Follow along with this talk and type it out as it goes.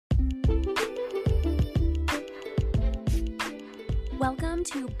Welcome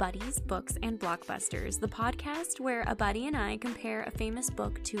to Buddies, Books, and Blockbusters, the podcast where a buddy and I compare a famous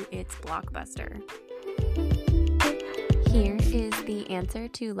book to its blockbuster. Here is the answer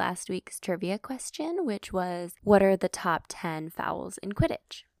to last week's trivia question, which was, what are the top 10 fouls in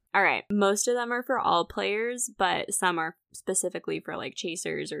Quidditch? All right, most of them are for all players, but some are specifically for like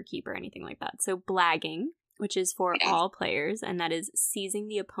chasers or keeper, anything like that. So blagging, which is for all players, and that is seizing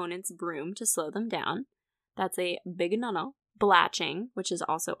the opponent's broom to slow them down. That's a big no-no. Blatching, which is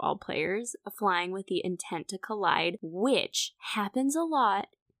also all players, flying with the intent to collide, which happens a lot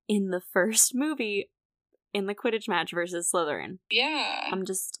in the first movie in the Quidditch match versus Slytherin. Yeah. I'm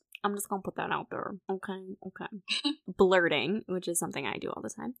just gonna put that out there. Okay. Blurting, which is something I do all the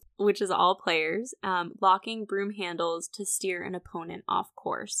time, which is all players. Locking broom handles to steer an opponent off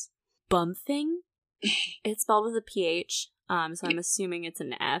course. Bumphing, it's spelled with a PH, so I'm assuming it's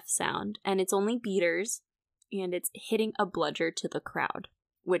an F sound, and it's only beaters. And it's hitting a bludger to the crowd,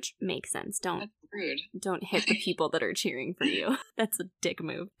 which makes sense. That's rude. Don't hit the people that are cheering for you. That's a dick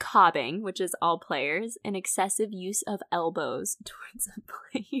move. Cobbing, which is all players, an excessive use of elbows towards a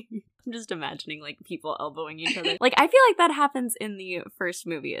player. I'm just imagining like people elbowing each other. Like I feel like that happens in the first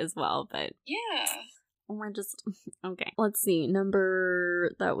movie as well, but yeah, we're just okay. Let's see.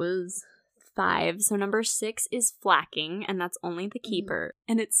 That was 5. So number 6 is flacking, and that's only the keeper.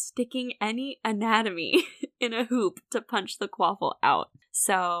 And it's sticking any anatomy in a hoop to punch the quaffle out.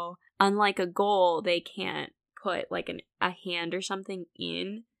 So unlike a goal, they can't put like a hand or something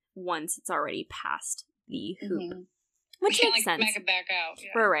in once it's already past the hoop. Which makes sense. Make it back out.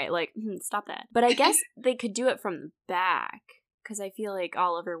 Yeah. Right. Like, stop that. But I guess they could do it from the back, because I feel like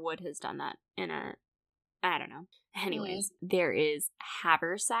Oliver Wood has done that I don't know. Anyways, there is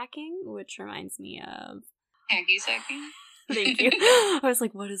haversacking, which reminds me of Hacky sacking. Thank you. I was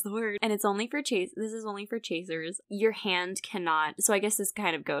like, what is the word? And it's only for this is only for chasers. Your hand cannot, so I guess this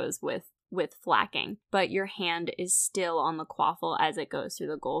kind of goes with flacking, but your hand is still on the quaffle as it goes through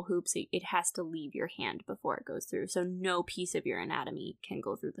the goal hoop, so it has to leave your hand before it goes through. So no piece of your anatomy can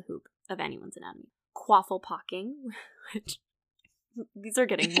go through the hoop of anyone's anatomy. Quaffle pocking, which these are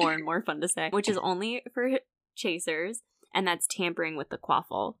getting more and more fun to say, which is only for chasers, and that's tampering with the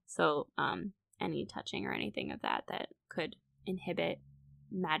quaffle. So any touching or anything of that could inhibit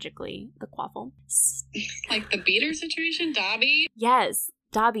magically the quaffle. Like the beater situation, Dobby? Yes,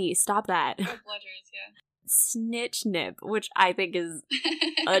 Dobby, stop that. Oh, bludgers, yeah. Snitch nip, which I think is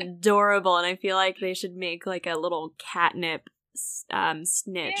adorable, and I feel like they should make like a little catnip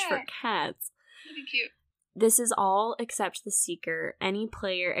snitch for cats. That'd be cute. This is all except the seeker. Any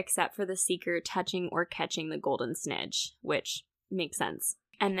player except for the seeker touching or catching the golden snitch, which makes sense.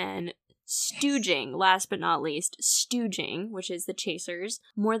 And then stooging, last but not least, stooging, which is the chasers.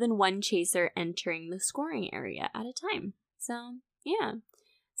 More than one chaser entering the scoring area at a time. So, yeah.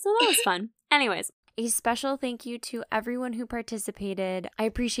 So that was fun. Anyways, a special thank you to everyone who participated. I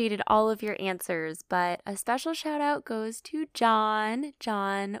appreciated all of your answers, but a special shout out goes to John.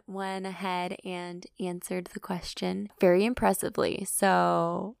 John went ahead and answered the question very impressively.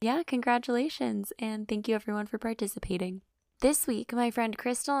 So yeah, congratulations, and thank you everyone for participating. This week, my friend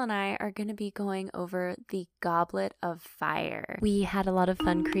Crystal and I are going to be going over the Goblet of Fire. We had a lot of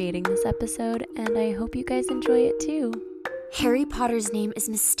fun creating this episode, and I hope you guys enjoy it too. Harry Potter's name is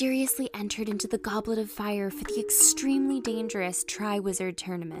mysteriously entered into the Goblet of Fire for the extremely dangerous Triwizard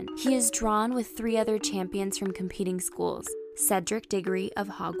Tournament. He is drawn with 3 other champions from competing schools: Cedric Diggory of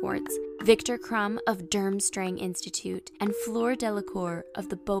Hogwarts, Victor Crumb of Durmstrang Institute, and Fleur Delacour of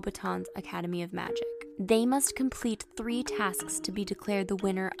the Beauxbatons Academy of Magic. They must complete 3 tasks to be declared the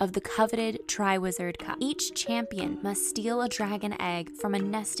winner of the coveted Triwizard Cup. Each champion must steal a dragon egg from a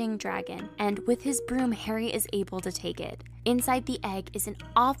nesting dragon, and with his broom, Harry is able to take it. Inside the egg is an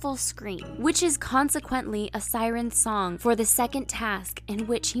awful scream, which is consequently a siren's song for the second task, in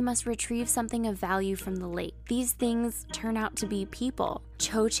which he must retrieve something of value from the lake. These things turn out to be people: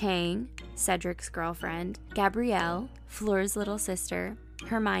 Cho Chang, Cedric's girlfriend; Gabrielle, Fleur's little sister;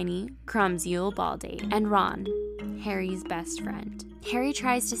 Hermione, Crumb's Yule Ball date; and Ron, Harry's best friend. Harry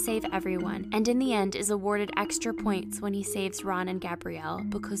tries to save everyone, and in the end is awarded extra points when he saves Ron and Gabrielle,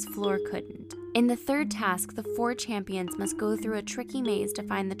 because Fleur couldn't. In the third task, the 4 champions must go through a tricky maze to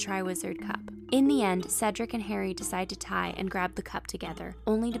find the Triwizard Cup. In the end, Cedric and Harry decide to tie and grab the cup together,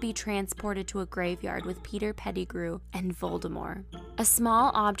 only to be transported to a graveyard with Peter Pettigrew and Voldemort. A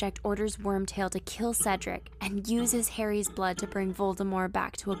small object orders Wormtail to kill Cedric and uses Harry's blood to bring Voldemort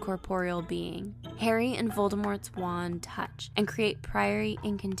back to a corporeal being. Harry and Voldemort's wand touch and create Priory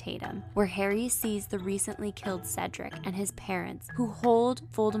Incantatum, where Harry sees the recently killed Cedric and his parents, who hold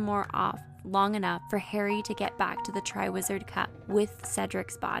Voldemort off long enough for Harry to get back to the Triwizard Cup with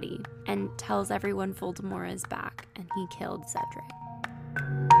Cedric's body and tells everyone Voldemort is back and he killed Cedric.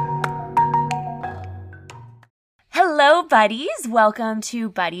 Hello, buddies. Welcome to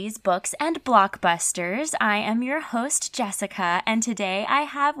Buddies, Books, and Blockbusters. I am your host, Jessica, and today I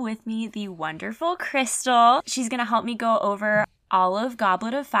have with me the wonderful Crystal. She's going to help me go over all of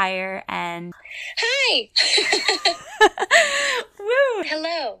Goblet of Fire and... Hi! Woo!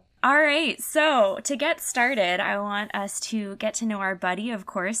 Hello. All right, so to get started, I want us to get to know our buddy, of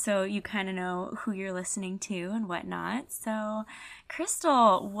course, so you kind of know who you're listening to and whatnot. So,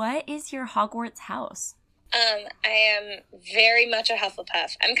 Crystal, what is your Hogwarts house? I am very much a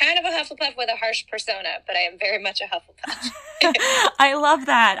Hufflepuff. I'm kind of a Hufflepuff with a harsh persona, but I am very much a Hufflepuff. I love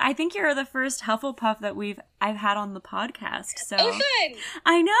that. I think you're the first Hufflepuff that I've had on the podcast. So oh, fun!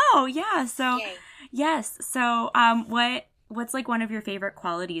 I know, yeah. So Yay. yes. So what's like one of your favorite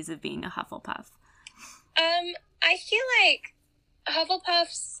qualities of being a Hufflepuff? I feel like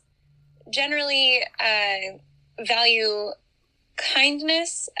Hufflepuffs generally value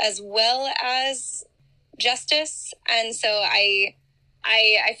kindness as well as justice, and so I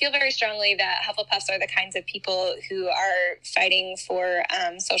feel very strongly that Hufflepuffs are the kinds of people who are fighting for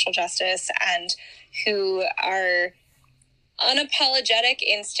social justice and who are unapologetic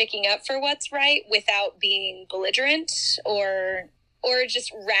in sticking up for what's right without being belligerent or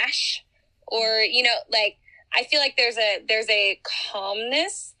just rash, or like I feel like there's a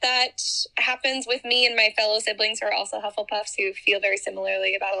calmness that happens with me and my fellow siblings who are also Hufflepuffs who feel very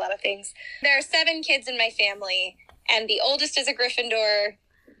similarly about a lot of things. There are 7 kids in my family, and the oldest is a Gryffindor,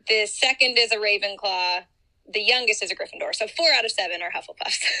 the second is a Ravenclaw, the youngest is a Gryffindor. So 4 out of 7 are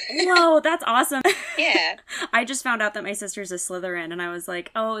Hufflepuffs. Whoa, that's awesome. Yeah. I just found out that my sister's a Slytherin, and I was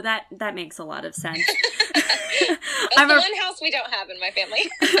like, oh, that makes a lot of sense. That's the one house we don't have in my family.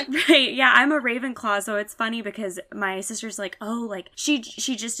 Right, yeah, I'm a Ravenclaw, so it's funny because my sister's like, oh, like, she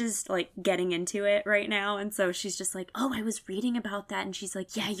just is, like, getting into it right now, and so she's just like, oh, I was reading about that, and she's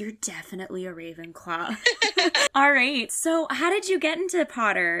like, yeah, you're definitely a Ravenclaw. All right, so how did you get into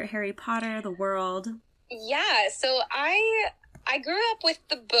Potter? Harry Potter, the world? Yeah, so I grew up with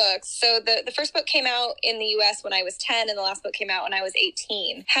the books. So the first book came out in the U.S. when I was 10, and the last book came out when I was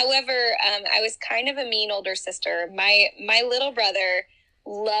 18. However, I was kind of a mean older sister. My little brother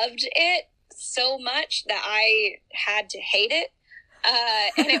loved it so much that I had to hate it.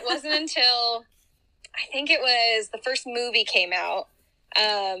 And it wasn't until I think it was the first movie came out,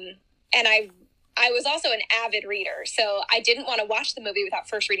 and I was also an avid reader, so I didn't want to watch the movie without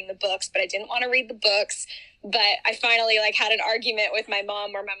first reading the books, but I didn't want to read the books. But I finally had an argument with my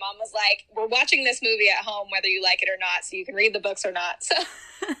mom where my mom was like, we're watching this movie at home, whether you like it or not, so you can read the books or not. So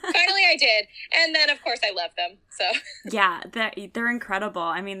finally I did. And then, of course, I love them. So yeah, they're incredible.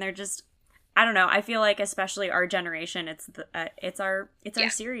 I mean, they're just, I don't know. I feel like especially our generation, it's our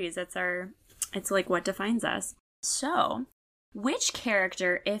series. It's like what defines us. So which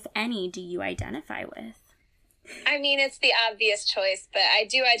character, if any, do you identify with? I mean, it's the obvious choice, but I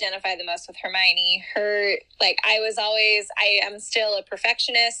do identify the most with Hermione. I am still a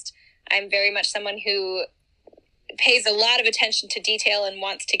perfectionist. I'm very much someone who pays a lot of attention to detail and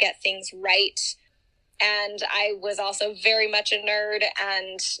wants to get things right. And I was also very much a nerd,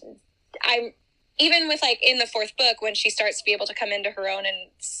 and I'm even with in the 4th book, when she starts to be able to come into her own and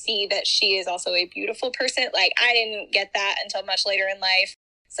see that she is also a beautiful person, I didn't get that until much later in life.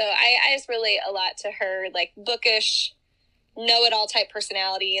 So I just relate a lot to her, bookish, know-it-all type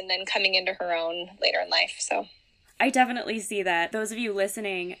personality, and then coming into her own later in life. So I definitely see that. Those of you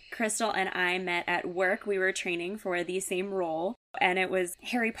listening, Crystal and I met at work. We were training for the same role, and it was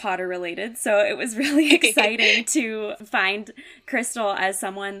Harry Potter related. So it was really exciting to find Crystal as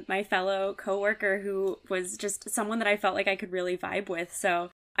someone, my fellow coworker, who was just someone that I felt like I could really vibe with. So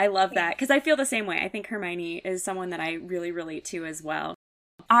I love that because I feel the same way. I think Hermione is someone that I really relate to as well.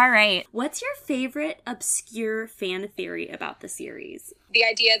 All right. What's your favorite obscure fan theory about the series? The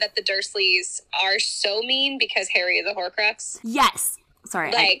idea that the Dursleys are so mean because Harry is a Horcrux. Yes.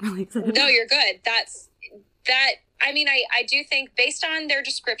 Sorry. No, you're good. I mean, I do think based on their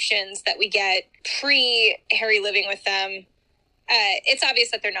descriptions that we get pre-Harry living with them, it's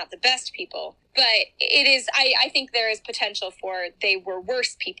obvious that they're not the best people. But it is, I think there is potential for they were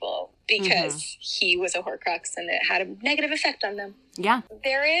worse people because he was a Horcrux and it had a negative effect on them. Yeah.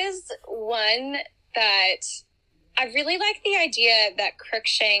 There is one that I really like the idea that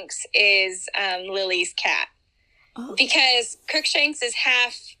Crookshanks is Lily's cat. Oh. Because Crookshanks is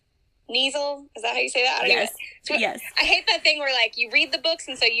half Kneasel. Is that how you say that? Yes. Yes. I hate that thing where you read the books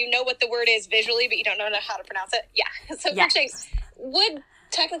and so you know what the word is visually, but you don't know how to pronounce it. Yeah. So yeah. Crookshanks would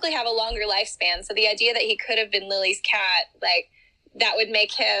technically have a longer lifespan. So the idea that he could have been Lily's cat, like, that would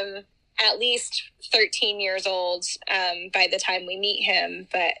make him at least 13 years old by the time we meet him.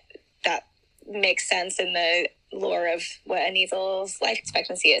 But that makes sense in the lore of what an evil's life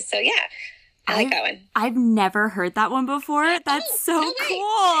expectancy is. So yeah, I like that one. I've never heard that one before. That's so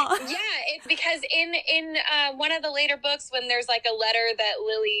cool. Yeah, it's because in one of the later books, when there's like a letter that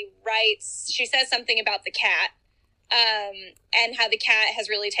Lily writes, she says something about the cat. And how the cat has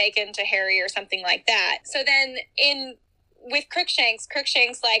really taken to Harry or something like that. So then with Crookshanks,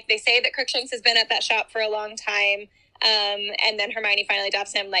 like, they say that Crookshanks has been at that shop for a long time. And then Hermione finally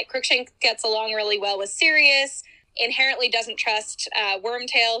adopts him. Like, Crookshanks gets along really well with Sirius, inherently doesn't trust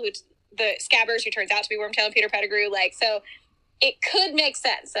Wormtail, the Scabbers, who turns out to be Wormtail and Peter Pettigrew. Like, so it could make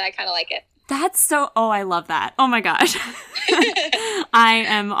sense. So I kind of like it. That's so... Oh, I love that. Oh my gosh. I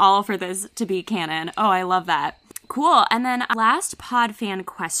am all for this to be canon. Oh, I love that. Cool. And then last pod fan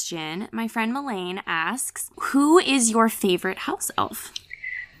question, my friend Melaine asks, who is your favorite house elf?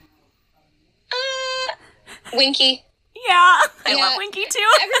 Winky. Yeah, I love Winky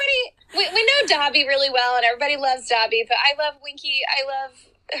too. Everybody, we know Dobby really well, and everybody loves Dobby, but I love Winky. I love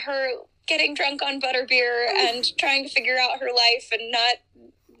her getting drunk on butterbeer and trying to figure out her life and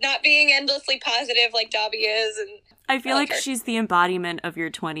not being endlessly positive like Dobby is. And I feel like she's the embodiment of your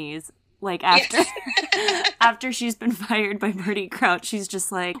 20s. Like, after after she's been fired by Bertie Crouch, she's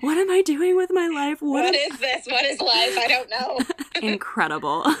just like, what am I doing with my life? What is this? What is life? I don't know.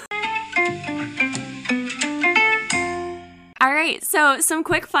 Incredible. All right, so some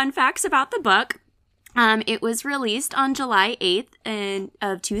quick fun facts about the book. It was released on July 8th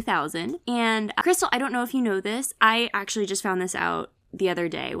of 2000. And Crystal, I don't know if you know this. I actually just found this out the other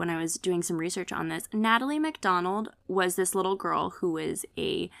day when I was doing some research on this. Natalie MacDonald was this little girl who was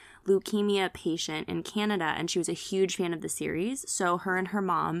a leukemia patient in Canada, and she was a huge fan of the series. So her and her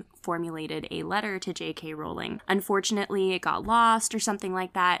mom formulated a letter to J.K. Rowling. Unfortunately, it got lost or something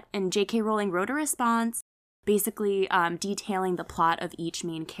like that, and J.K. Rowling wrote a response basically detailing the plot of each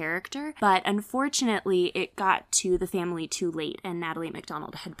main character. But unfortunately, it got to the family too late, and Natalie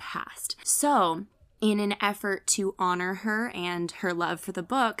MacDonald had passed. So in an effort to honor her and her love for the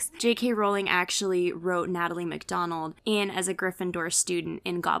books, J.K. Rowling actually wrote Natalie MacDonald in as a Gryffindor student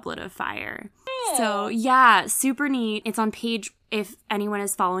in Goblet of Fire. So, yeah, super neat. It's on page, if anyone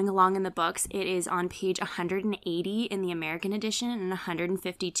is following along in the books, it is on page 180 in the American edition and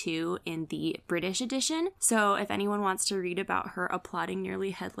 152 in the British edition. So if anyone wants to read about her applauding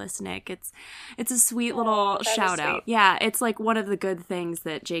nearly headless Nick, it's a sweet little shout out. Yeah, it's like one of the good things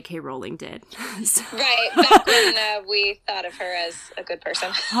that J.K. Rowling did. So. Right, back when we thought of her as a good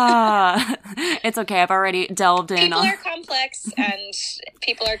person. It's okay, I've already delved in. People are complex, and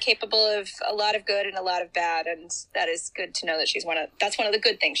people are capable of a lot of good and a lot of bad, and that is good to know that that's one of the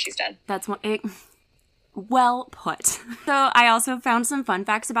good things she's done. Well put. So I also found some fun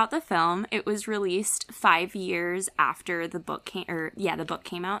facts about the film. It was released 5 years after the book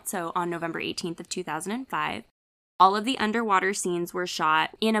came out, so on November 18th of 2005. All of the underwater scenes were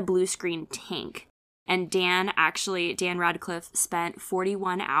shot in a blue screen tank. And Dan Radcliffe spent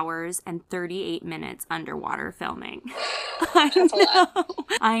 41 hours and 38 minutes underwater filming. That's a lot.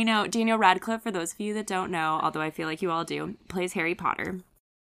 I know. Daniel Radcliffe, for those of you that don't know, although I feel like you all do, plays Harry Potter.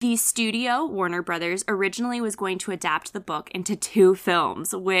 The studio, Warner Brothers, originally was going to adapt the book into 2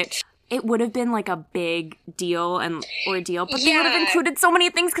 films, which it would have been like a big deal and ordeal, but they would have included so many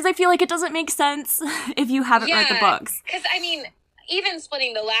things because I feel like it doesn't make sense if you haven't read the books. Because, I mean, even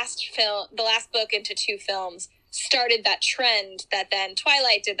splitting the last book into 2 films started that trend that then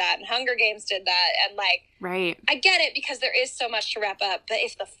Twilight did that and Hunger Games did that, and like, right. I get it because there is so much to wrap up, but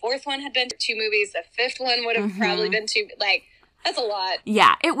if the 4th one had been 2 movies, the 5th one would have probably been 2, like, that's a lot.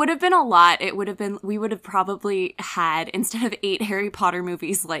 Yeah, it would have been a lot. We would have probably had, instead of 8 Harry Potter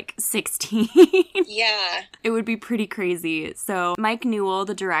movies, like 16. Yeah. It would be pretty crazy. So Mike Newell,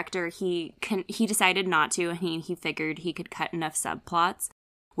 the director, he decided not to, and he figured he could cut enough subplots,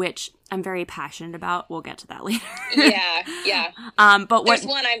 which I'm very passionate about. We'll get to that later. Yeah. But there's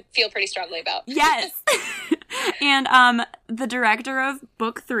one I feel pretty strongly about. Yes. And the director of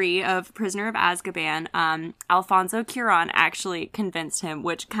Book 3 of Prisoner of Azkaban, Alfonso Cuarón, actually convinced him,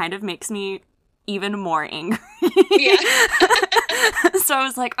 which kind of makes me even more angry. Yeah. So I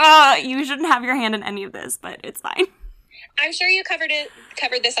was like, oh, you shouldn't have your hand in any of this, but it's fine. I'm sure you covered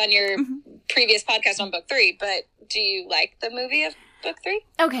this on your previous podcast on Book 3, but do you like the movie of Book 3?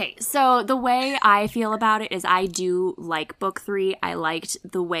 Okay, so the way I feel about it is I do like Book 3. I liked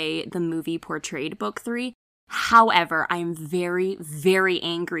the way the movie portrayed Book 3. However, I'm very, very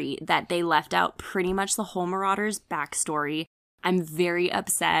angry that they left out pretty much the whole Marauders' backstory. I'm very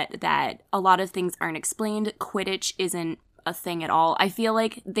upset that a lot of things aren't explained. Quidditch isn't a thing at all. I feel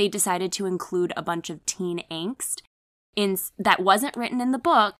like they decided to include a bunch of teen angst that wasn't written in the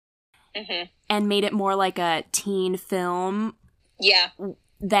book and made it more like a teen film. Yeah.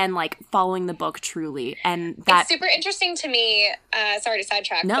 Than like following the book truly. And that it's super interesting to me, sorry to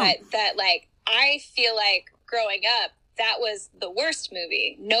sidetrack, no. but that like I feel like growing up, that was the worst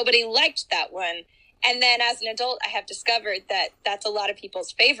movie. Nobody liked that one. And then as an adult, I have discovered that that's a lot of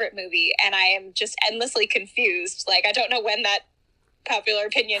people's favorite movie, and I am just endlessly confused. Like, I don't know when that popular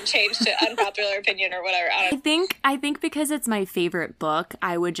opinion changed to unpopular opinion or whatever. I think because it's my favorite book,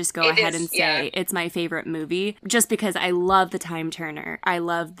 I would just go ahead and say it's my favorite movie, just because I love the time turner. I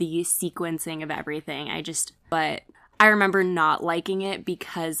love the sequencing of everything. But I remember not liking it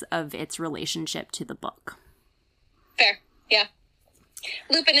because of its relationship to the book. Fair, yeah.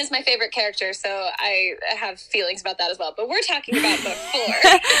 Lupin is my favorite character, so I have feelings about that as well. But we're talking about book 4.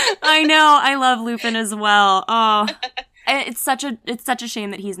 I know, I love Lupin as well. Oh, it's such a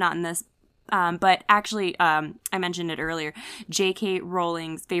shame that he's not in this. But actually, I mentioned it earlier. J.K.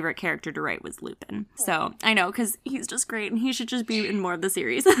 Rowling's favorite character to write was Lupin. So I know, because he's just great, and he should just be in more of the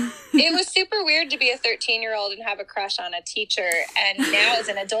series. It was super weird to be a 13-year-old and have a crush on a teacher, and now as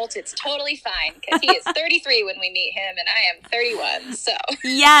an adult, it's totally fine, because he is 33 when we meet him, and I am 31, so.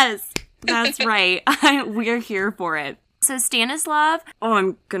 Yes, that's right. We're here for it. So Stanislav,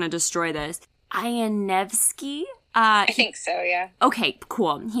 I'm gonna destroy this. Ianevsky? I think so, yeah. Okay,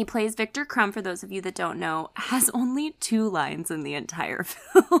 cool. He plays Victor Crumb, for those of you that don't know, has only 2 lines in the entire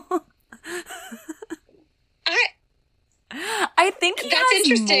film. I think he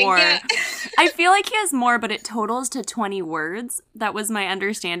has more. Yeah. I feel like he has more, but it totals to 20 words. That was my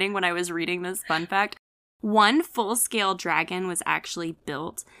understanding when I was reading this fun fact. One full-scale dragon was actually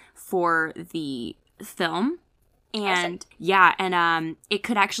built for the film. And awesome. It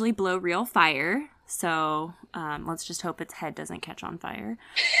could actually blow real fire. So let's just hope its head doesn't catch on fire.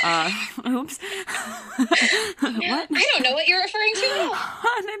 Oops. What? I don't know what you're referring to at all.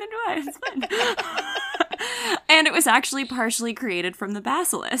 Neither do I. It's fine. And it was actually partially created from the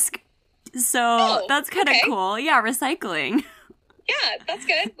basilisk. So that's kind of cool. Yeah, recycling. Yeah, that's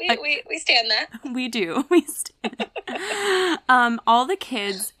good. We stand that. We do. We stand. All the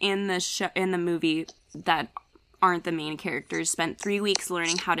kids in the movie that aren't the main characters spent 3 weeks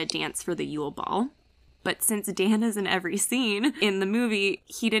learning how to dance for the Yule Ball. But since Dan is in every scene in the movie,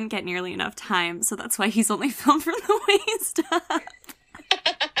 he didn't get nearly enough time, so that's why he's only filmed from the waist up.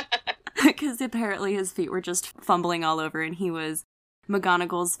 Because apparently his feet were just fumbling all over, and he was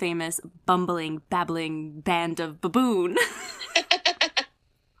McGonagall's famous bumbling, babbling band of baboon.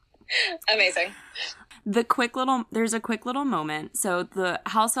 Amazing. There's a quick little moment. So the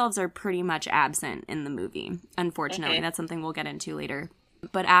house elves are pretty much absent in the movie, unfortunately. That's something we'll get into later.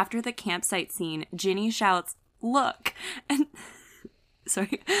 But after the campsite scene, Ginny shouts, "Look!" And,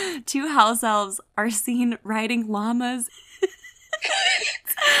 2 house elves are seen riding llamas.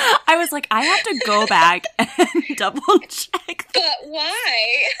 I was like, I have to go back and double check. But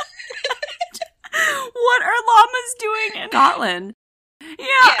why? What are llamas doing in Scotland?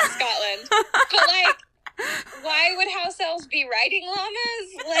 Yeah, Scotland. But like, why would house elves be riding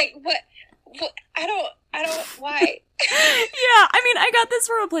llamas? Like, what I don't, why? Yeah, I mean, I got this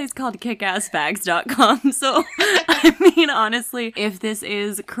from a place called kickassbags.com, so, I mean, honestly, if this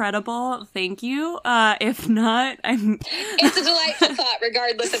is credible, thank you. If not, It's a delightful thought,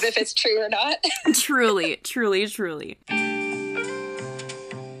 regardless of if it's true or not. Truly, truly, truly.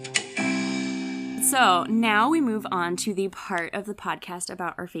 So, now we move on to the part of the podcast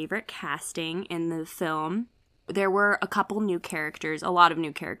about our favorite casting in the film. There were a lot of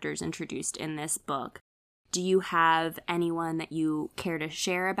new characters introduced in this book. Do you have anyone that you care to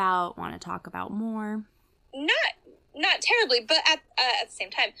share about, want to talk about more? Not terribly, but at the same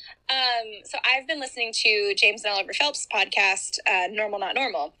time. So I've been listening to James and Oliver Phelps' podcast, Normal Not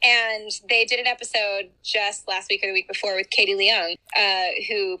Normal, and they did an episode just last week or the week before with Katie Leung,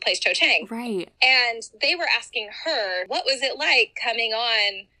 who plays Cho Chang. Right. And they were asking her, what was it like coming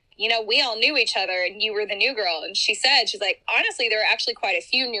on? You know, we all knew each other and you were the new girl. And she's like, honestly, there were actually quite a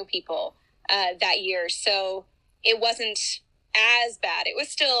few new people that year. So it wasn't as bad. It was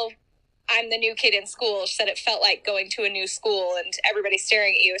still, I'm the new kid in school. She said it felt like going to a new school and everybody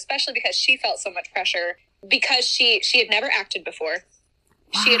staring at you, especially because she felt so much pressure because she had never acted before.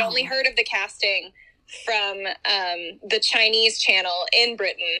 Wow. She had only heard of the casting from the Chinese channel in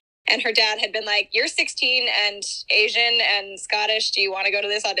Britain. And her dad had been like, you're 16 and Asian and Scottish. Do you want to go to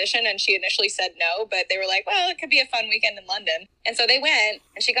this audition? And she initially said no, but they were like, well, it could be a fun weekend in London. And so they went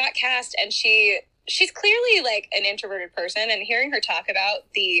and she got cast and she she's clearly like an introverted person, and hearing her talk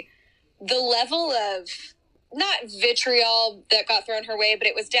about the level of not vitriol that got thrown her way, but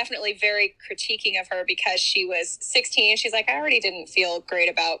it was definitely very critiquing of her because she was 16. She's like, I already didn't feel great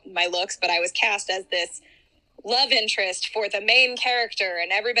about my looks, but I was cast as this love interest for the main character,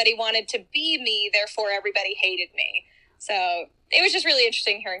 and everybody wanted to be me, therefore everybody hated me. So it was just really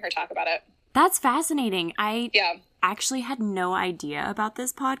interesting hearing her talk about it. That's fascinating. I Yeah. actually had no idea about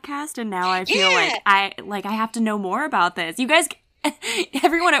this podcast, and now I feel like I have to know more about this. You guys,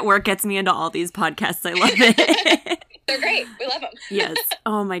 everyone at work gets me into all these podcasts. I love it. They're great. We love them. Yes.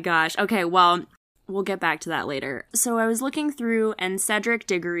 Oh my gosh. Okay, well, we'll get back to that later. So I was looking through, and Cedric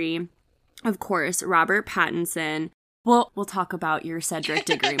Diggory, of course, Robert Pattinson. We'll talk about your Cedric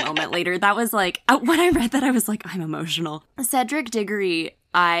Diggory moment later. That was like, when I read that, I was like, I'm emotional. Cedric Diggory,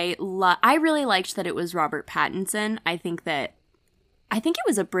 I really liked that it was Robert Pattinson. I think it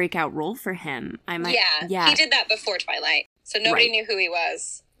was a breakout role for him. Yeah. He did that before Twilight, so nobody knew who he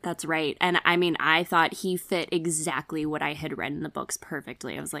was. That's right. And I mean, I thought he fit exactly what I had read in the books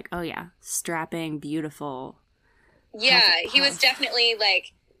perfectly. I was like, oh yeah, strapping, beautiful. Yeah, he was definitely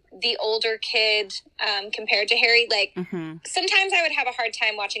like the older kid compared to Harry. Like, sometimes I would have a hard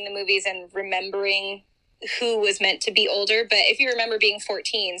time watching the movies and remembering who was meant to be older. But if you remember being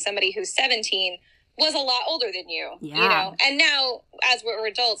 14, somebody who's 17 was a lot older than you, you know? And now, as we're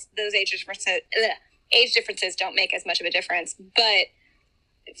adults, those age differences don't make as much of a difference. But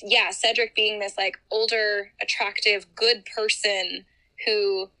yeah, Cedric being this like older, attractive, good person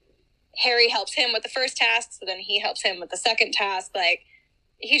who Harry helps him with the first task, so then he helps him with the second task. Like,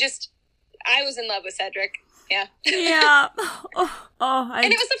 I was in love with Cedric. Yeah. Yeah. And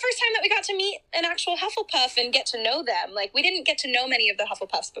it was the first time that we got to meet an actual Hufflepuff and get to know them. Like, we didn't get to know many of the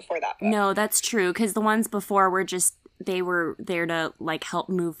Hufflepuffs before that book. No, that's true, because the ones before were just, they were there to, like, help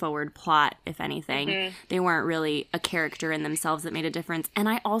move forward plot, if anything. They weren't really a character in themselves that made a difference. And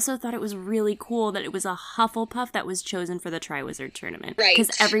I also thought it was really cool that it was a Hufflepuff that was chosen for the Triwizard Tournament. Right.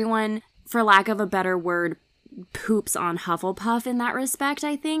 Because everyone, for lack of a better word, poops on Hufflepuff in that respect,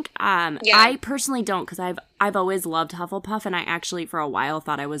 I think. I personally don't, because I've always loved Hufflepuff, and I actually for a while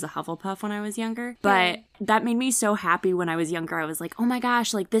thought I was a Hufflepuff when I was younger. But that made me so happy when I was younger. I was like, oh my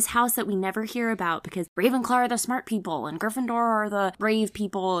gosh, like this house that we never hear about, because Ravenclaw are the smart people, and Gryffindor are the brave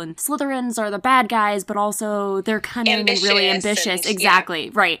people, and Slytherins are the bad guys, but also they're cunning and really ambitious. Exactly.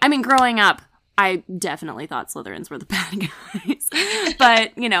 Yeah. Right. I mean, growing up, I definitely thought Slytherins were the bad guys.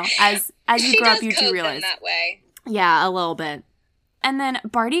 But, you know, as you grow up, you do realize. That way. Yeah, a little bit. And then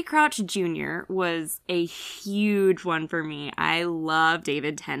Barty Crouch Jr. was a huge one for me. I love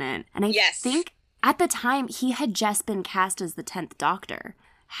David Tennant. And I think at the time he had just been cast as the 10th Doctor.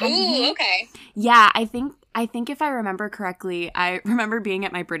 Okay. Yeah, I think if I remember correctly, I remember being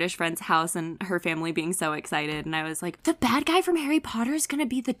at my British friend's house and her family being so excited, and I was like, the bad guy from Harry Potter is gonna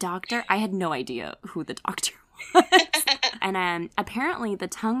be the Doctor? I had no idea who the Doctor was. And apparently the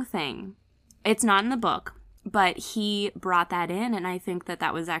tongue thing, it's not in the book, but he brought that in, and I think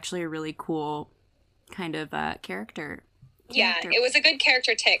that was actually a really cool kind of character. Yeah, it was a good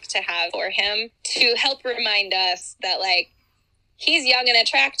character tick to have for him to help remind us that, like, he's young and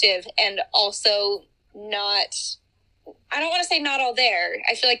attractive, and also not, I don't want to say not all there.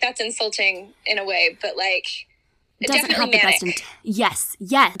 I feel like that's insulting in a way, but like, doesn't have the best yes,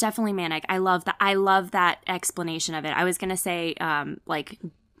 definitely manic. I love that explanation of it. I was gonna say like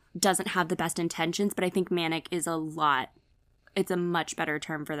doesn't have the best intentions, but I think manic is it's a much better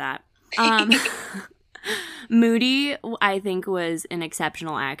term for that. Moody, I think, was an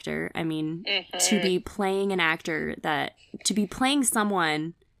exceptional actor. I mean, to be playing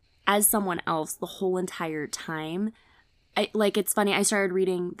someone as someone else the whole entire time. It's funny, I started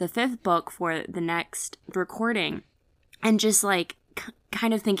reading the 5th book for the next recording, and just like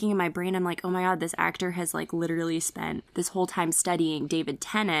kind of thinking in my brain, I'm like, oh my god, this actor has like literally spent this whole time studying David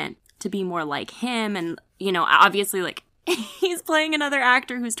Tennant to be more like him. And, you know, obviously, like, he's playing another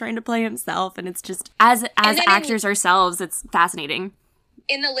actor who's trying to play himself, and it's just, as actors ourselves, it's fascinating.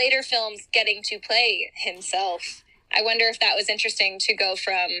 In the later films, getting to play himself, I wonder if that was interesting to go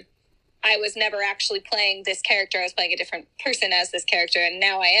from, I was never actually playing this character, I was playing a different person as this character, and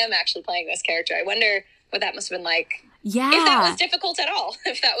now I am actually playing this character. I wonder what that must have been like. Yeah. If that was difficult at all,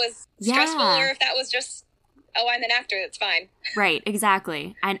 if that was stressful, or if that was just, oh, I'm an actor, it's fine. Right,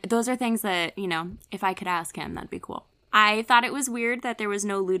 exactly. And those are things that, you know, if I could ask him, that'd be cool. I thought it was weird that there was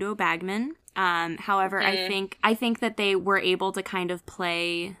no Ludo Bagman. However, I think that they were able to kind of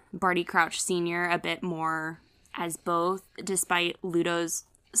play Barty Crouch Sr. a bit more as both, despite Ludo's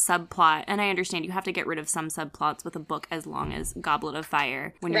subplot. And I understand you have to get rid of some subplots with a book as long as Goblet of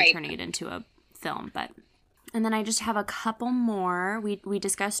Fire when you're turning it into a film, but... And then I just have a couple more. We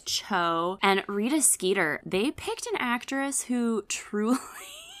discussed Cho and Rita Skeeter. They picked an actress who truly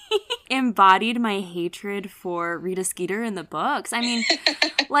embodied my hatred for Rita Skeeter in the books. I mean,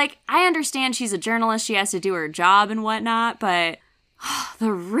 like, I understand she's a journalist. She has to do her job and whatnot, but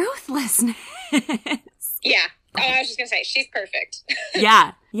the ruthlessness. Yeah. Oh, I was just going to say, she's perfect.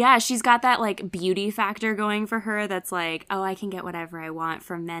 Yeah. Yeah, she's got that, like, beauty factor going for her that's like, oh, I can get whatever I want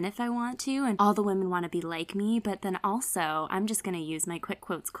from men if I want to, and all the women want to be like me, but then also, I'm just going to use my quick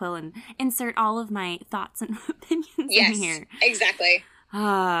quotes quill and insert all of my thoughts and opinions in here. Yes, exactly.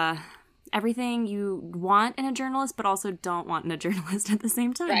 Everything you want in a journalist, but also don't want in a journalist at the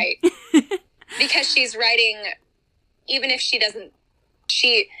same time. Right. Because she's writing, even if she doesn't,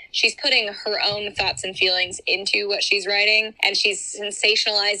 she's putting her own thoughts and feelings into what she's writing, and she's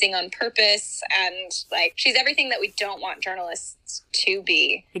sensationalizing on purpose, and like she's everything that we don't want journalists to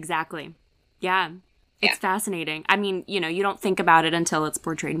be. Exactly. Yeah. It's fascinating. I mean, you know, you don't think about it until it's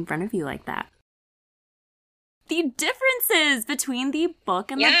portrayed in front of you like that. The differences between the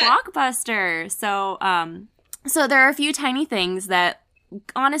book and the blockbuster. So there are a few tiny things that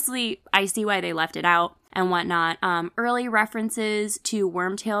honestly I see why they left it out and whatnot. Early references to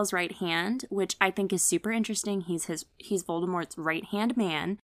Wormtail's right hand, which I think is super interesting. He's Voldemort's right hand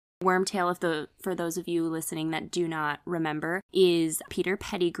man. Wormtail, for those of you listening that do not remember, is Peter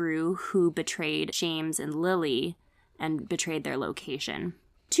Pettigrew, who betrayed James and Lily and betrayed their location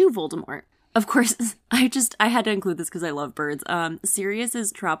to Voldemort. Of course, I had to include this because I love birds.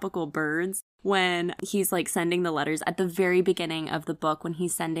 Sirius's tropical birds, when he's like sending the letters at the very beginning of the book, when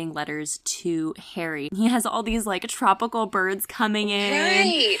he's sending letters to Harry, he has all these like tropical birds coming in.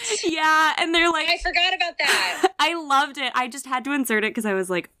 Right. Yeah, and they're like... I forgot about that. I loved it. I just had to insert it because I was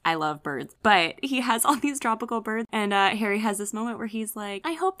like, I love birds. But he has all these tropical birds, and Harry has this moment where he's like,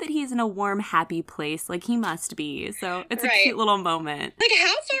 I hope that he's in a warm, happy place. Like, he must be. So it's a cute little moment. Like, how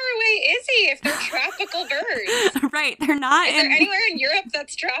far away is he if they're tropical birds? Right, they're not Is there anywhere in Europe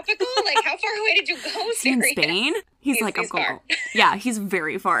that's tropical? Like, how far away did you go, Sirius? In Spain? He's like, he's far. Yeah, he's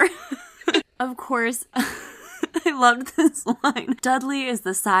very far. Of course, I loved this line. Dudley is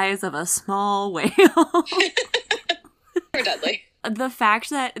the size of a small whale. Poor Dudley. The fact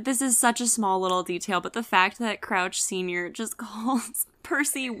that this is such a small little detail, but the fact that Crouch Sr. just calls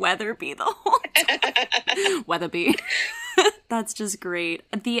Percy Weatherby the whole time. Weatherby. That's just great.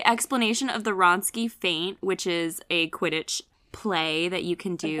 The explanation of the Wronski Feint, which is a Quidditch play that you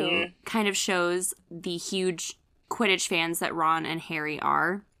can do, kind of shows the huge Quidditch fans that Ron and Harry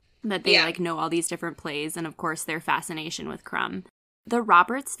are. That they like know all these different plays, and of course their fascination with Crumb. The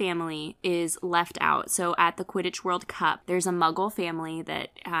Roberts family is left out. So at the Quidditch World Cup, there's a Muggle family that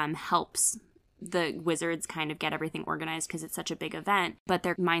helps the Wizards kind of get everything organized because it's such a big event, but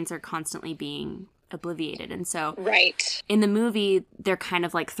their minds are constantly being obliviated. And so in the movie, they're kind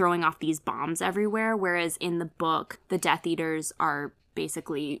of like throwing off these bombs everywhere, whereas in the book, the Death Eaters are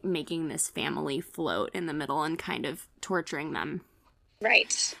basically making this family float in the middle and kind of torturing them.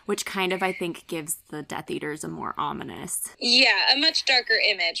 Right. Which kind of, I think, gives the Death Eaters a more ominous... Yeah, a much darker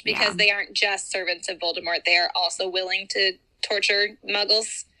image, because they aren't just servants of Voldemort. They are also willing to torture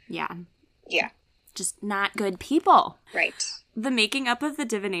Muggles. Yeah. Yeah. Just not good people. Right. The making up of the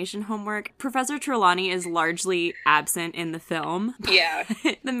divination homework, Professor Trelawney is largely absent in the film. Yeah.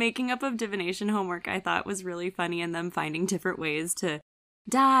 The making up of divination homework I thought was really funny, and them finding different ways to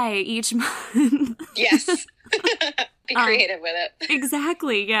die each month. Yes. Be creative with it.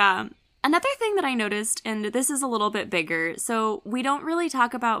 Exactly, yeah. Another thing that I noticed, and this is a little bit bigger, so we don't really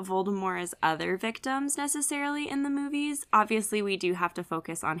talk about Voldemort's other victims necessarily in the movies. Obviously, we do have to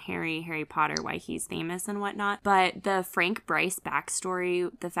focus on Harry Potter, why he's famous and whatnot, but the Frank Bryce backstory,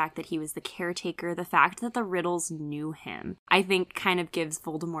 the fact that he was the caretaker, the fact that the Riddles knew him, I think kind of gives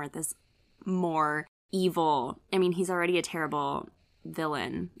Voldemort this more evil, I mean, he's already a terrible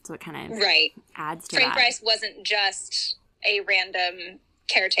villain, so it kind of adds to Frank that. Bryce wasn't just a random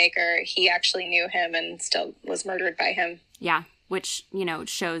caretaker. He actually knew him and still was murdered by him. Yeah, which, you know,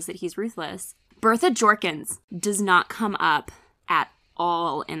 shows that he's ruthless. Bertha Jorkins does not come up at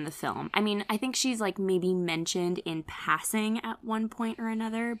all in the film. I mean, I think she's like maybe mentioned in passing at one point or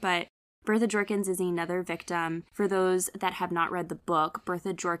another, but Bertha Jorkins is another victim. For those that have not read the book,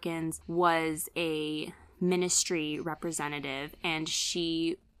 Bertha Jorkins was a ministry representative, and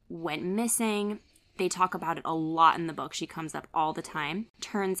she went missing. They talk about it a lot in the book. She comes up all the time.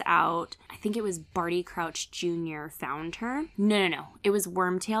 Turns out, I think it was Barty Crouch Jr. found her. No. It was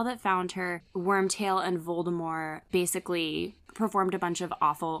Wormtail that found her. Wormtail and Voldemort basically performed a bunch of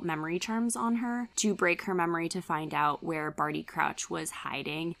awful memory charms on her to break her memory to find out where Barty Crouch was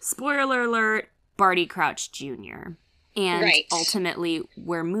hiding. Spoiler alert, Barty Crouch Jr. And ultimately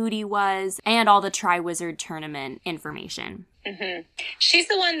where Moody was, and all the Triwizard Tournament information. Mm-hmm. She's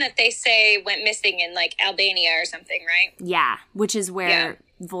the one that they say went missing in, like, Albania or something, right? Yeah, which is where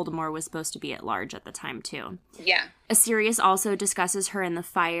Voldemort was supposed to be at large at the time, too. Yeah. Sirius also discusses her in the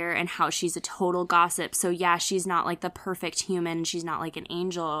fire and how she's a total gossip. So, yeah, she's not, like, the perfect human. She's not, like, an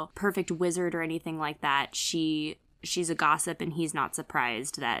angel, perfect wizard or anything like that. She's a gossip, and he's not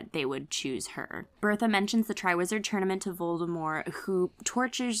surprised that they would choose her. Bertha mentions the Triwizard Tournament to Voldemort, who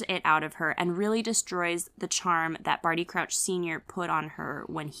tortures it out of her and really destroys the charm that Barty Crouch Sr. put on her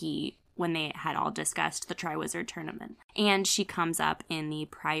when they had all discussed the Triwizard Tournament. And she comes up in the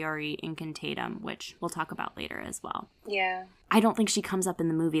Priori Incantatem, which we'll talk about later as well. Yeah. I don't think she comes up in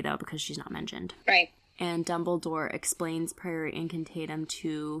the movie, though, because she's not mentioned. Right. And Dumbledore explains Priori Incantatem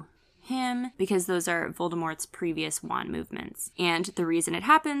to him because those are Voldemort's previous wand movements. And the reason it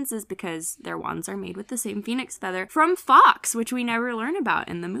happens is because their wands are made with the same phoenix feather from Fawkes, which we never learn about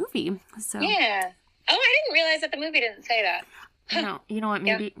in the movie. So yeah. Oh, I didn't realize that the movie didn't say that. No, you know what?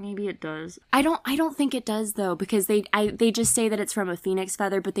 Maybe it does. I don't think it does though, because they just say that it's from a phoenix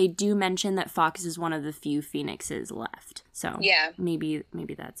feather, but they do mention that Fawkes is one of the few phoenixes left. So yeah, maybe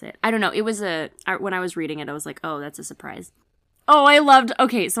that's it. I don't know. It was when I was reading it, I was like, oh, that's a surprise. Oh, I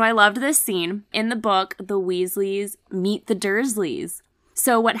loved this scene. In the book, the Weasleys meet the Dursleys.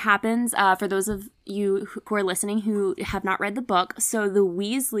 So what happens, for those of you who are listening who have not read the book, so the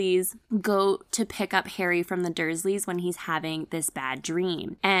Weasleys go to pick up Harry from the Dursleys when he's having this bad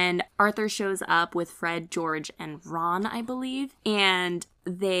dream. And Arthur shows up with Fred, George, and Ron, I believe. And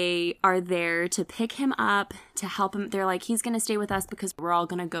they are there to pick him up, to help him. They're like, he's going to stay with us because we're all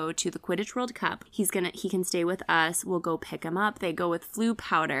going to go to the Quidditch World Cup. He can stay with us. We'll go pick him up. They go with flu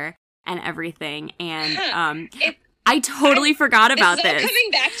powder and everything. And, I totally forgot about this. It's all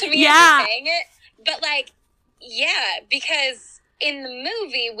coming back to me as you're saying it. But, like, yeah, because in the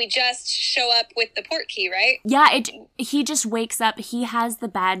movie, we just show up with the portkey, right? Yeah, he just wakes up. He has the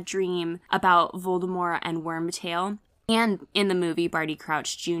bad dream about Voldemort and Wormtail. And in the movie, Barty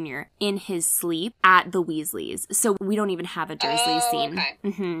Crouch Jr. in his sleep at the Weasleys. So we don't even have a Dursley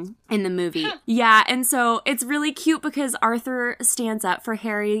scene in the movie. Huh. Yeah, and so it's really cute because Arthur stands up for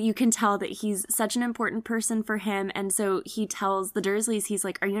Harry. You can tell that he's such an important person for him. And so he tells the Dursleys, he's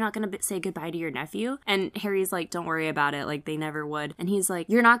like, are you not going to say goodbye to your nephew? And Harry's like, don't worry about it. Like, they never would. And he's like,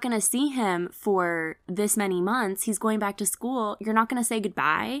 you're not going to see him for this many months. He's going back to school. You're not going to say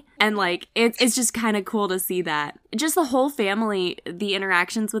goodbye. And like, it's just kind of cool to see that. Just the whole family, the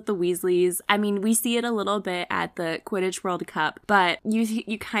interactions with the Weasleys. I mean, we see it a little bit at the Quidditch World Cup, but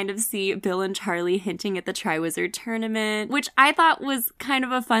you kind of see Bill and Charlie hinting at the Triwizard Tournament, which I thought was kind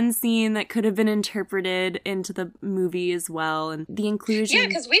of a fun scene that could have been interpreted into the movie as well. And the inclusion. Yeah,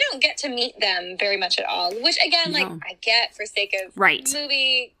 because we don't get to meet them very much at all, which again, like, I get for sake of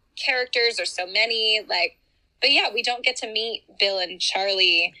movie characters, there's so many, like, but yeah, we don't get to meet Bill and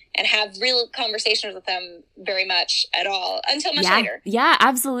Charlie and have real conversations with them very much at all until much later. Yeah,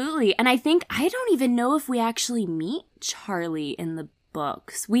 absolutely. And I don't even know if we actually meet Charlie in the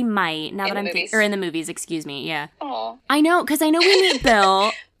books. We might, now that I'm thinking, or in the movies, excuse me, yeah. Aww. I know, because I know we meet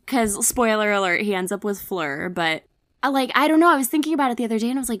Bill, because, spoiler alert, he ends up with Fleur, but, I don't know, I was thinking about it the other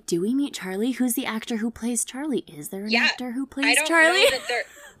day, and I was like, do we meet Charlie? Who's the actor who plays Charlie? Is there an actor who plays Charlie? I don't know that they're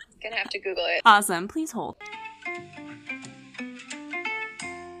gonna have to Google it. Awesome, please hold.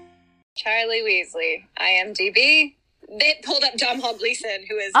 Charlie Weasley, IMDb. They pulled up Domhnall Gleeson,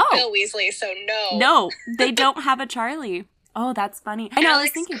 who is Bill Weasley, so no. No, they don't have a Charlie. Oh, that's funny. I know, I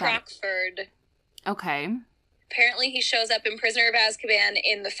was thinking Crockford. About it. Okay. Apparently he shows up in Prisoner of Azkaban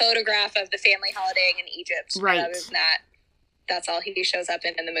in the photograph of the family holidaying in Egypt. Right. But other than that, that's all he shows up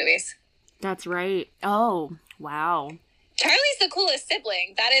in the movies. That's right. Oh, wow. Charlie's the coolest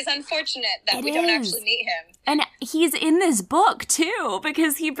sibling. That is unfortunate that we don't actually meet him. And he's in this book too,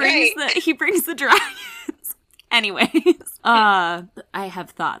 because he brings the dragons. Anyways, I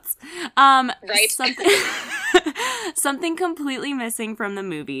have thoughts. Something completely missing from the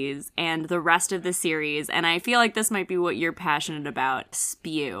movies and the rest of the series, and I feel like this might be what you're passionate about,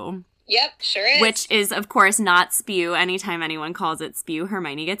 S.P.E.W. Yep, sure is. Which is, of course, not S.P.E.W. Anytime anyone calls it S.P.E.W.,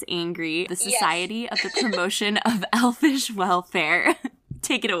 Hermione gets angry. The Society of the Promotion of Elfish Welfare.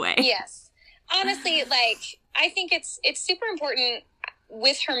 Take it away. Yes. Honestly, like, I think it's super important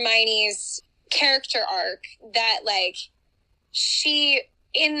with Hermione's character arc that, like,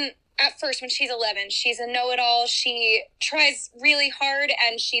 at first, when she's 11, she's a know-it-all. She tries really hard,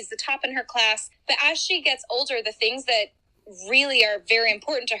 and she's the top in her class. But as she gets older, the things that really are very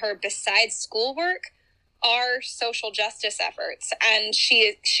important to her besides schoolwork are social justice efforts. And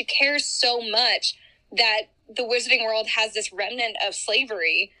she cares so much that the wizarding world has this remnant of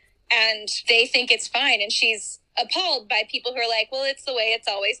slavery and they think it's fine. And she's appalled by people who are like, well, it's the way it's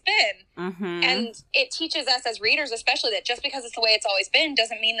always been. Mm-hmm. And it teaches us as readers, especially, that just because it's the way it's always been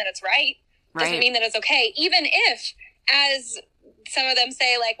doesn't mean that it's right. Doesn't mean that it's okay. Even if, as some of them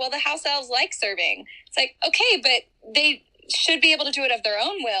say, like, well, the house elves like serving. It's like, okay, but they should be able to do it of their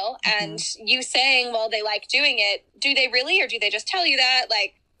own will. Mm-hmm. And you saying, well, they like doing it, do they really, or do they just tell you that?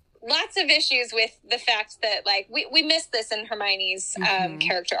 Like, lots of issues with the fact that, like, we missed this in Hermione's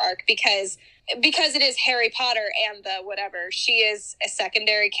character arc because it is Harry Potter and the whatever. She is a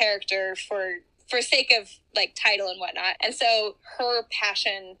secondary character for sake of, like, title and whatnot. And so her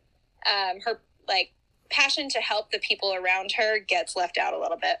passion, passion to help the people around her gets left out a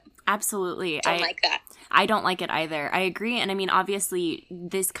little bit. Absolutely. Don't like that. I don't like it either. I agree. And I mean, obviously,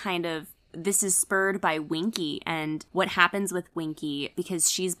 this is spurred by Winky and what happens with Winky,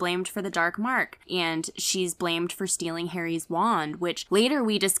 because she's blamed for the dark mark and she's blamed for stealing Harry's wand, which later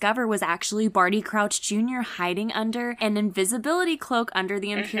we discover was actually Barty Crouch Jr. hiding under an invisibility cloak under the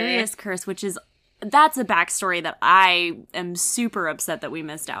Imperius Curse, that's a backstory that I am super upset that we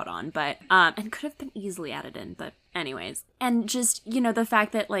missed out on, but, and could have been easily added in, but anyways. And just, the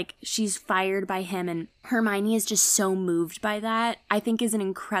fact that, like, she's fired by him and Hermione is just so moved by that, I think is an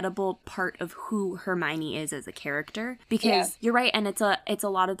incredible part of who Hermione is as a character. Because you're right, and it's a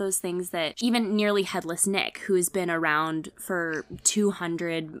lot of those things that even nearly Headless Nick, who's been around for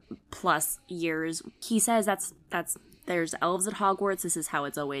 200 plus years, he says that's there's elves at Hogwarts, this is how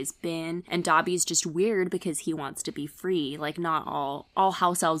it's always been. And Dobby's just weird because he wants to be free. Like, not all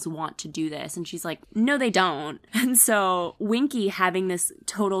house elves want to do this. And she's like, no, they don't. And so Winky having this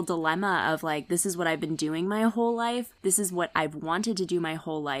total dilemma of, like, this is what I've been doing my whole life. This is what I've wanted to do my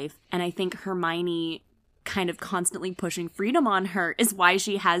whole life. And I think Hermione kind of constantly pushing freedom on her is why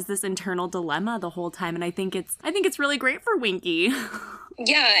she has this internal dilemma the whole time. And I think it's really great for Winky.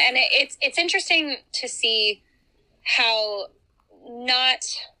 Yeah, and it's interesting to see how not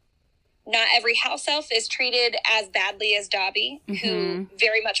every house elf is treated as badly as Dobby, who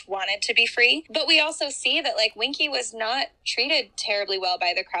very much wanted to be free. But we also see that, like, Winky was not treated terribly well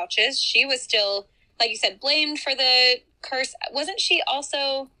by the Crouches. She was still, like you said, blamed for the curse. Wasn't she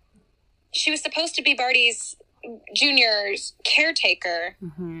also... She was supposed to be Barty's Junior's caretaker,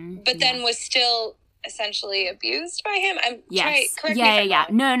 but then was still essentially abused by him. Correct me if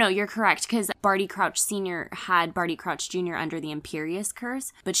I'm wrong. No, you're correct, because Barty Crouch Sr. had Barty Crouch Jr. under the Imperius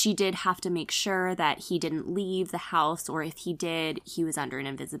Curse, but she did have to make sure that he didn't leave the house, or if he did, he was under an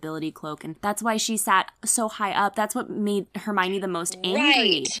invisibility cloak, and that's why she sat so high up. That's what made Hermione the most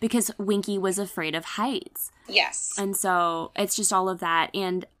angry, because Winky was afraid of heights. Yes. And so it's just all of that.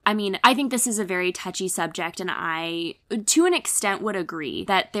 And I mean, I think this is a very touchy subject, and I, to an extent, would agree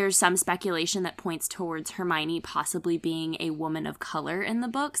that there's some speculation that points towards Hermione possibly being a woman of color in the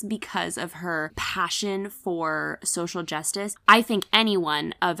books because of her passion for social justice. I think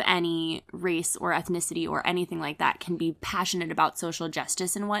anyone of any race or ethnicity or anything like that can be passionate about social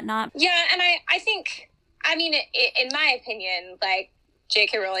justice and whatnot. Yeah, and I think, I mean, in my opinion, like,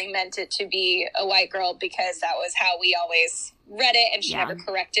 J.K. Rowling meant it to be a white girl because that was how we always read it, and she never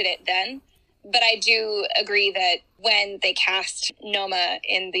corrected it then. But I do agree that when they cast Noma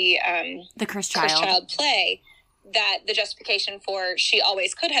in the Cursed Child play, that the justification for she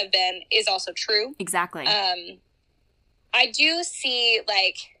always could have been is also true. Exactly. I do see,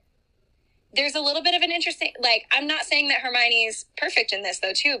 like, there's a little bit of an interesting, like, I'm not saying that Hermione's perfect in this,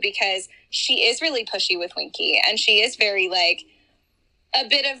 though, too, because she is really pushy with Winky, and she is very, like, a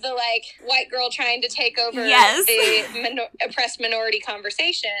bit of the, like, white girl trying to take over the oppressed minority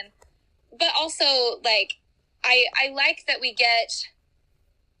conversation. But also, like, I like that we get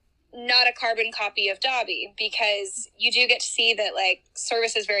not a carbon copy of Dobby, because you do get to see that, like,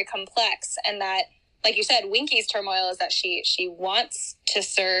 service is very complex, and that, like you said, Winky's turmoil is that she wants to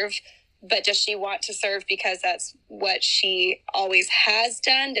serve, but does she want to serve because that's what she always has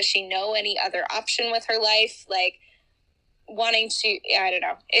done? Does she know any other option with her life? Like, wanting to, I don't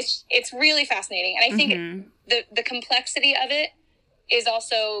know. It's really fascinating. And I think the complexity of it is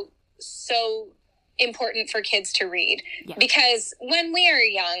also so important for kids to read. Yeah. Because when we are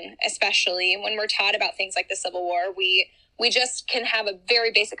young, especially when we're taught about things like the Civil War, we just can have a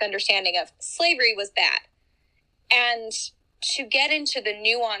very basic understanding of slavery was bad. And to get into the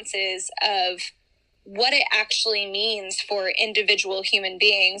nuances of what it actually means for individual human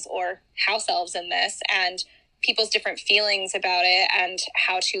beings, or house elves in this, and people's different feelings about it and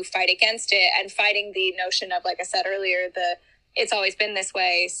how to fight against it, and fighting the notion of, like I said earlier, it's always been this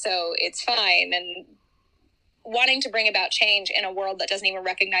way, so it's fine, and wanting to bring about change in a world that doesn't even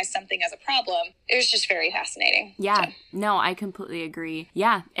recognize something as a problem. It was just very fascinating. Yeah, so. No, I completely agree.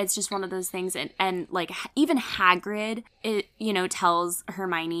 Yeah, it's just one of those things. And like, even Hagrid, it, you know, tells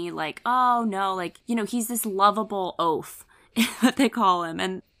Hermione, like, oh, no, like, you know, he's this lovable oaf that they call him.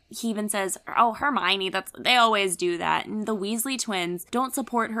 And he even says, oh, Hermione, they always do that. And the Weasley twins don't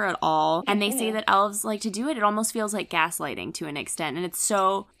support her at all. And they say that elves like to do it. It almost feels like gaslighting to an extent. And it's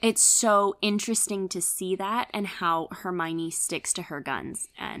so interesting to see that, and how Hermione sticks to her guns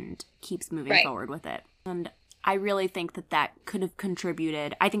and keeps moving forward with it. And I really think that could have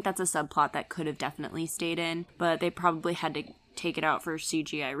contributed. I think that's a subplot that could have definitely stayed in, but they probably had to take it out for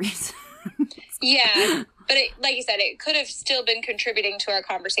CGI reasons. Yeah, but like you said, it could have still been contributing to our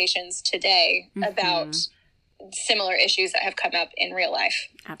conversations today about similar issues that have come up in real life.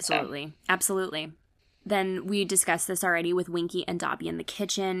 Absolutely. Absolutely. Then we discussed this already with Winky and Dobby in the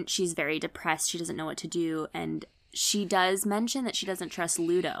kitchen. She's very depressed. She doesn't know what to do. And she does mention that she doesn't trust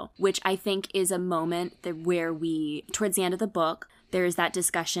Ludo, which I think is a moment where towards the end of the book, there's that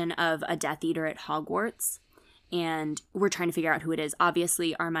discussion of a Death Eater at Hogwarts. And we're trying to figure out who it is.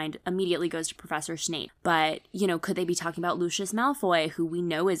 Obviously, our mind immediately goes to Professor Snape. But, you know, could they be talking about Lucius Malfoy, who we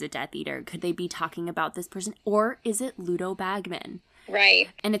know is a Death Eater? Could they be talking about this person? Or is it Ludo Bagman? Right.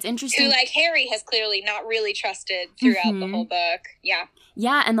 And it's interesting. Who, like Harry, has clearly not really trusted throughout the whole book. Yeah.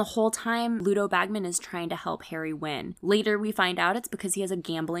 Yeah, and the whole time, Ludo Bagman is trying to help Harry win. Later, we find out it's because he has a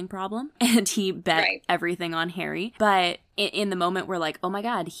gambling problem, and he bet everything on Harry. But in the moment, we're like, oh my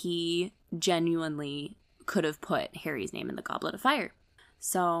god, he genuinely could have put Harry's name in the Goblet of Fire.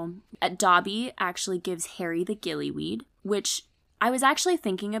 So Dobby actually gives Harry the gillyweed, which I was actually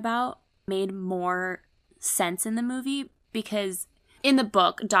thinking about made more sense in the movie, because in the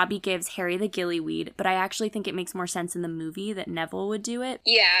book, Dobby gives Harry the gillyweed, but I actually think it makes more sense in the movie that Neville would do it.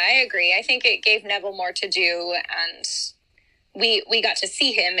 Yeah, I agree. I think it gave Neville more to do, and we got to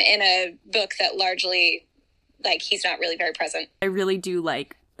see him in a book that largely, like, he's not really very present. I really do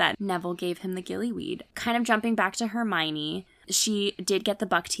like that Neville gave him the gillyweed. Kind of jumping back to Hermione, she did get the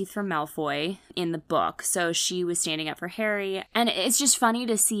buck teeth from Malfoy in the book, so she was standing up for Harry. And it's just funny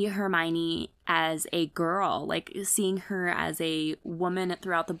to see Hermione as a girl, like seeing her as a woman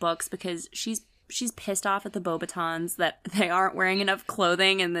throughout the books, because she's pissed off at the Beauxbatons that they aren't wearing enough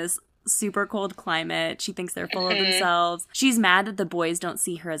clothing in this super cold climate. She thinks they're full of themselves. She's mad that the boys don't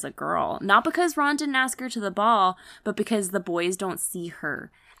see her as a girl. Not because Ron didn't ask her to the ball, but because the boys don't see her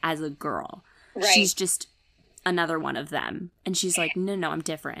as a girl. Right. She's just another one of them. And she's like, no, I'm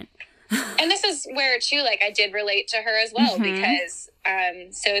different. And this is where, too, like, I did relate to her as well, because,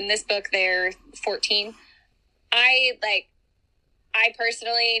 so in this book, they're 14. I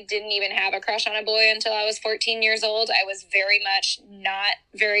personally didn't even have a crush on a boy until I was 14 years old. I was very much not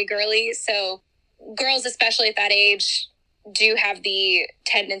very girly. So girls, especially at that age, do have the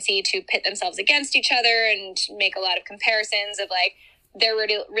tendency to pit themselves against each other and make a lot of comparisons of, like, they're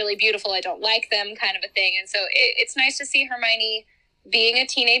really, really beautiful, I don't like them, kind of a thing. And so it's nice to see Hermione being a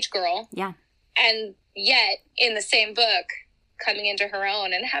teenage girl. Yeah. And yet, in the same book, coming into her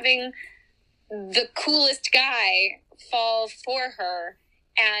own and having the coolest guy fall for her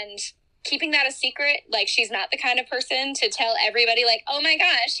and keeping that a secret. Like, she's not the kind of person to tell everybody, like, oh my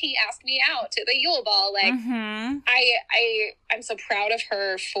gosh, he asked me out to the Yule Ball. Like, I'm so proud of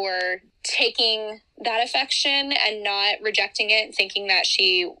her for taking that affection and not rejecting it, thinking that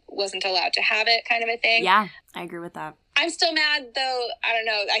she wasn't allowed to have it, kind of a thing. Yeah, I agree with that. I'm still mad, though. I don't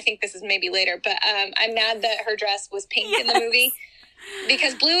know. I think this is maybe later, but I'm mad that her dress was pink in the movie,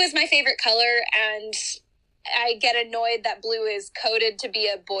 because blue is my favorite color, and I get annoyed that blue is coded to be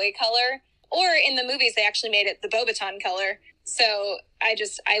a boy color. Or in the movies, they actually made it the Beauxbaton color. So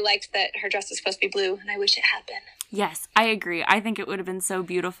I liked that her dress was supposed to be blue, and I wish it had been. Yes, I agree. I think it would have been so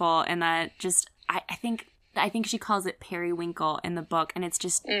beautiful, and that just, I think she calls it periwinkle in the book, and it's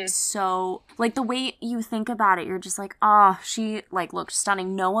just so, like, the way you think about it, you're just like, oh, she, like, looked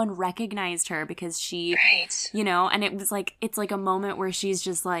stunning. No one recognized her because she, you know, and it was like, it's like a moment where she's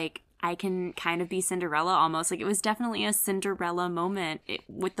just like, I can kind of be Cinderella almost. Like, it was definitely a Cinderella moment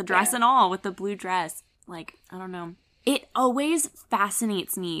with the dress and all, with the blue dress. Like, I don't know. It always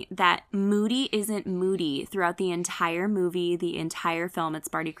fascinates me that Moody isn't Moody throughout the entire movie, the entire film. It's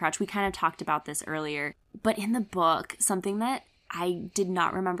Barty Crouch. We kind of talked about this earlier. But in the book, something that I did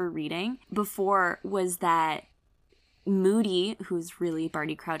not remember reading before was that Moody, who's really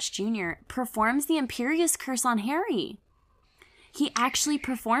Barty Crouch Jr., performs the Imperious Curse on Harry. He actually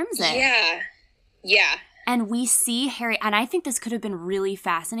performs it. Yeah. And we see Harry, and I think this could have been really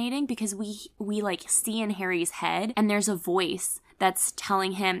fascinating because we like see in Harry's head, and there's a voice that's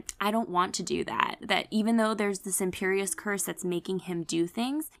telling him, I don't want to do that. That even though there's this imperious curse that's making him do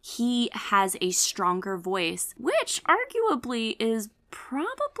things, he has a stronger voice, which arguably is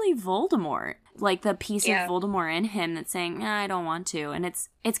probably Voldemort. Like the piece of Voldemort in him that's saying, I don't want to. And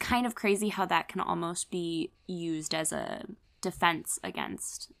it's kind of crazy how that can almost be used as a defense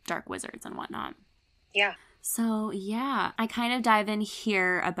against dark wizards and whatnot. Yeah. So, yeah, I kind of dive in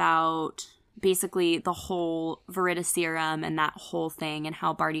here about basically the whole Veritaserum and that whole thing and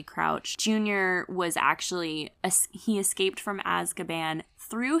how Barty Crouch Jr. was actually, he escaped from Azkaban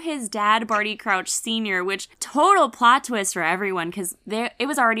through his dad, Barty Crouch Sr., which total plot twist for everyone because it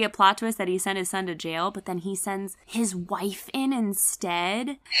was already a plot twist that he sent his son to jail, but then he sends his wife in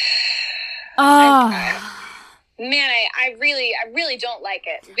instead. Oh. Man, I really don't like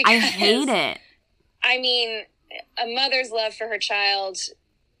it. I hate it. I mean, a mother's love for her child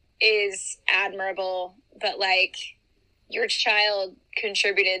is admirable, but like your child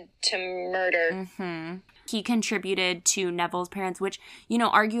contributed to murder. Mm-hmm. He contributed to Neville's parents, which, you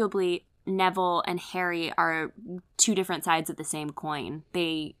know, arguably Neville and Harry are two different sides of the same coin.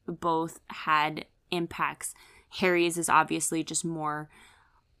 They both had impacts. Harry's is obviously just more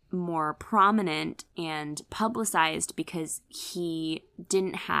prominent and publicized because he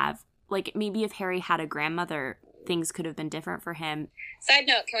didn't have, like, maybe if Harry had a grandmother, things could have been different for him. Side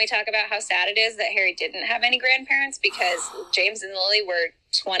note, can we talk about how sad it is that Harry didn't have any grandparents because James and Lily were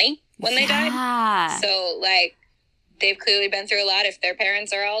 20 when they died? So, like, they've clearly been through a lot if their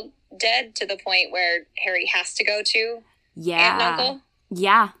parents are all dead to the point where Harry has to go to aunt and uncle.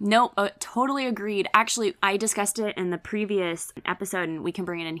 Yeah, no, totally agreed. Actually, I discussed it in the previous episode, and we can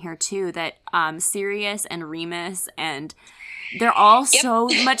bring it in here too, that Sirius and Remus and they're all so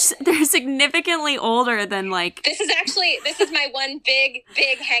much, they're significantly older than like... This is my one big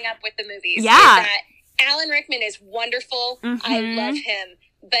hang up with the movies. Yeah. Is that Alan Rickman is wonderful. Mm-hmm. I love him.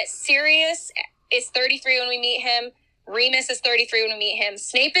 But Sirius is 33 when we meet him. Remus is 33 when we meet him.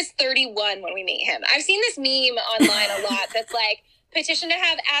 Snape is 31 when we meet him. I've seen this meme online a lot that's like, petition to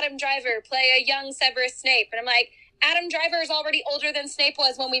have Adam Driver play a young Severus Snape. And I'm like, Adam Driver is already older than Snape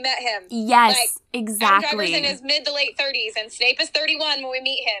was when we met him. Yes, like, exactly. Adam Driver's in his mid to late 30s, and Snape is 31 when we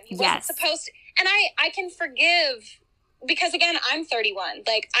meet him. He wasn't supposed to. And I can forgive, because again, I'm 31.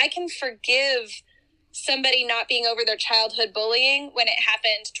 Like, I can forgive somebody not being over their childhood bullying when it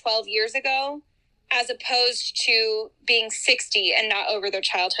happened 12 years ago, as opposed to being 60 and not over their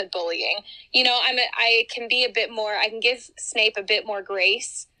childhood bullying. You know, I can be a bit more, I can give Snape a bit more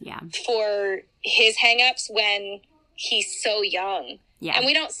grace for his hangups when he's so young. Yeah. And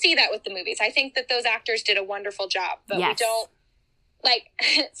we don't see that with the movies. I think that those actors did a wonderful job, but we don't, like,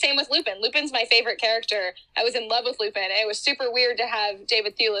 same with Lupin. Lupin's my favorite character. I was in love with Lupin. And it was super weird to have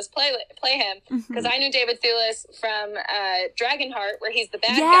David Thewlis play him, because I knew David Thewlis from Dragonheart, where he's the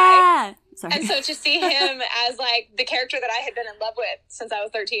bad guy. Sorry. And so to see him as, like, the character that I had been in love with since I was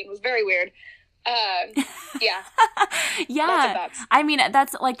 13 was very weird. Yeah. I mean,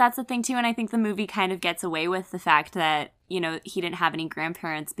 that's the thing too, and I think the movie kind of gets away with the fact that, you know, he didn't have any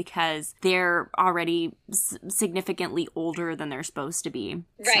grandparents because they're already significantly older than they're supposed to be.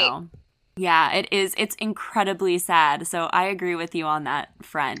 Right. So, yeah, it's incredibly sad. So I agree with you on that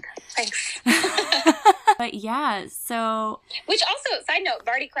front. Thanks. But yeah, so... Which also, side note,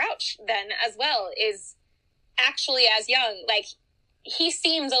 Barty Crouch then as well is actually as young. Like, he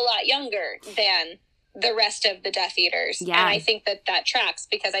seems a lot younger than the rest of the Death Eaters. Yeah. And I think that tracks,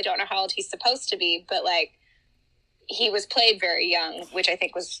 because I don't know how old he's supposed to be, but, like, he was played very young, which I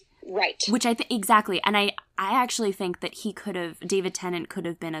think was right. Which I think, exactly. And I actually think that David Tennant could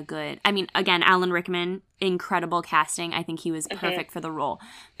have been a good, I mean, again, Alan Rickman, incredible casting. I think he was perfect for the role.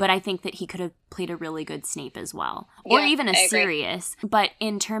 But I think that he could have played a really good Snape as well. Or even a Sirius. But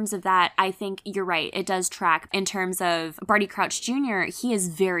in terms of that, I think you're right. It does track. In terms of Barty Crouch Jr., he is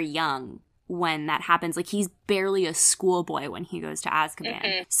very young when that happens. Like, he's barely a schoolboy when he goes to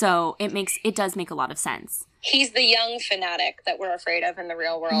Azkaban. So it does make a lot of sense. He's the young fanatic that we're afraid of in the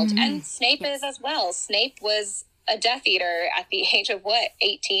real world. And Snape is as well. Snape was a Death Eater at the age of,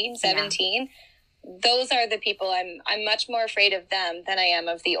 18, 17? Yeah. Those are the people I'm much more afraid of them than I am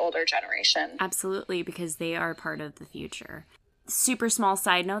of the older generation. Absolutely, because they are part of the future. Super small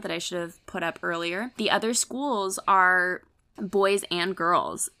side note that I should have put up earlier. The other schools are boys and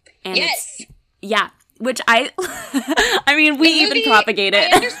girls. And which I mean, we even propagate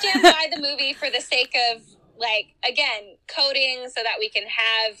it. I understand why the movie, for the sake of, like, again, coding so that we can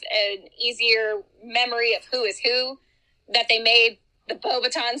have an easier memory of who is who, that they made the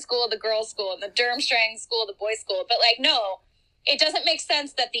Beauxbaton school, the girls' school, and the Durmstrang school, the boys' school. But, like, no, it doesn't make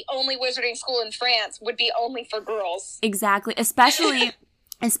sense that the only wizarding school in France would be only for girls. Exactly.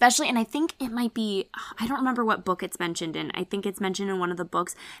 Especially, and I think it might be, I don't remember what book it's mentioned in. I think it's mentioned in one of the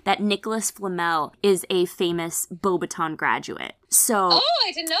books that Nicholas Flamel is a famous Beauxbaton graduate. So. Oh,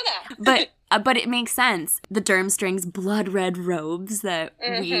 I didn't know that. But it makes sense. The Durmstrang's blood red robes that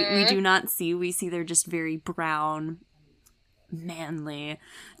we do not see. We see they're just very brown, manly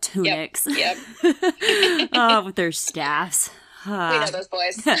tunics. Yep. With their staffs. We know those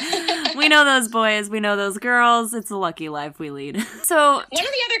boys. We know those boys. We know those girls. It's a lucky life we lead. So one of the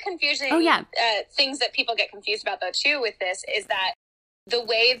other confusing things that people get confused about, though, too, with this is that the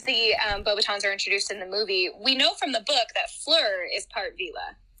way the Beauxbatons are introduced in the movie, we know from the book that Fleur is part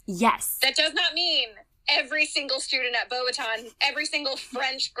Vila. Yes. That does not mean every single student at Beauxbaton, every single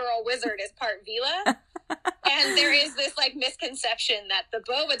French girl wizard is part Vila. And there is this, like, misconception that the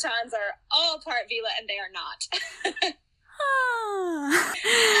Beauxbatons are all part Vila, and they are not.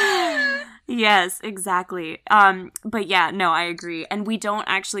 Yes, exactly. But yeah, no, I agree. And we don't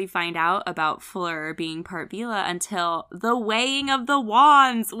actually find out about Fleur being part Vila until the weighing of the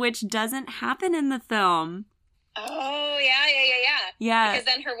wands, which doesn't happen in the film. Oh, yeah. Because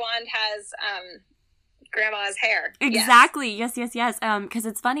then her wand has grandma's hair. Exactly. Yes. Because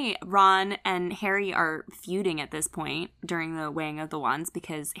it's funny, Ron and Harry are feuding at this point during the weighing of the wands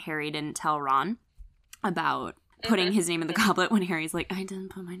because Harry didn't tell Ron about putting his name in the goblet when Harry's like, I didn't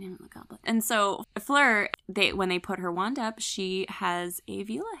put my name in the goblet. And so Fleur, when they put her wand up, she has a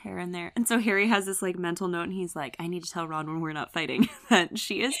Vila hair in there. And so Harry has this like mental note and he's like, I need to tell Ron when we're not fighting that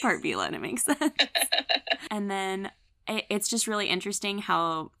she is part Vila, and it makes sense. And then it's just really interesting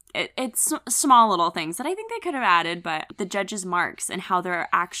how it's small little things that I think they could have added, but the judges' marks and how they're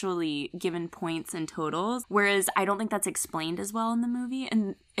actually given points and totals, whereas I don't think that's explained as well in the movie.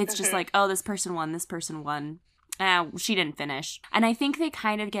 And it's just like, oh, this person won. She didn't finish. And I think they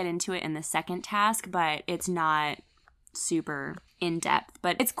kind of get into it in the second task, but it's not super in-depth.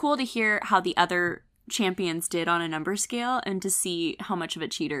 But it's cool to hear how the other champions did on a number scale and to see how much of a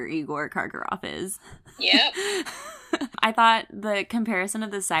cheater Igor Karkaroff is. Yep. I thought the comparison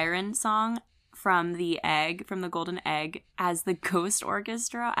of the siren song from the golden egg as the ghost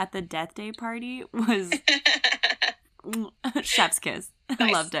orchestra at the Death Day party was chef's kiss. Nice.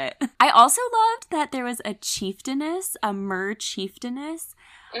 I loved it. I also loved that there was a chieftainess, a mer chieftainess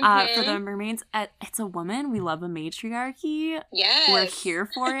for the mermaids. It's a woman. We love a matriarchy. Yes. We're here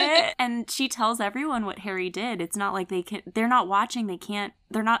for it. And she tells everyone what Harry did. It's not like they're not watching.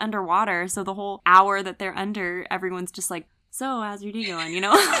 They're not underwater. So the whole hour that they're under, everyone's just like, so how's your day going? You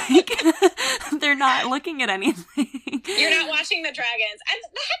know, like they're not looking at anything. You're not watching the dragons. And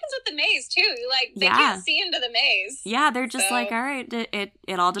that happens with the maze too. They can't see into the maze. Yeah, they're just like, all right,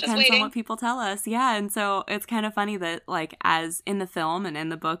 it all depends on what people tell us. Yeah, and so it's kind of funny that like as in the film and in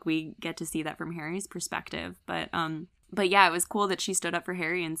the book we get to see that from Harry's perspective. But yeah, it was cool that she stood up for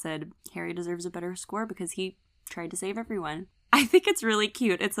Harry and said Harry deserves a better score because he tried to save everyone. I think it's really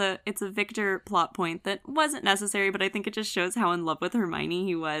cute. It's a Victor plot point that wasn't necessary, but I think it just shows how in love with Hermione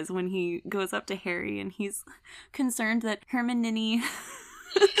he was when he goes up to Harry and he's concerned that Hermione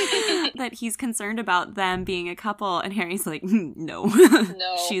that he's concerned about them being a couple, and Harry's like, no.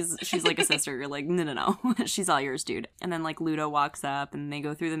 she's like a sister. You're like, no. She's all yours, dude. And then like Ludo walks up and they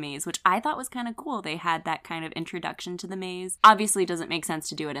go through the maze, which I thought was kind of cool. They had that kind of introduction to the maze. Obviously, it doesn't make sense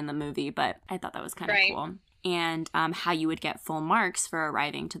to do it in the movie, but I thought that was kind of cool. And how you would get full marks for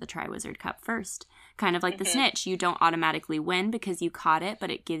arriving to the Triwizard Cup first. Kind of like the snitch. You don't automatically win because you caught it,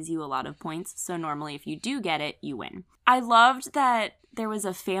 but it gives you a lot of points. So normally if you do get it, you win. I loved that there was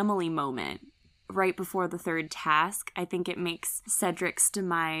a family moment right before the third task. I think it makes Cedric's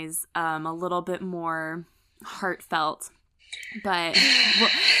demise a little bit more heartfelt. But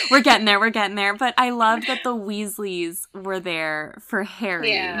we're getting there. But I loved that the Weasleys were there for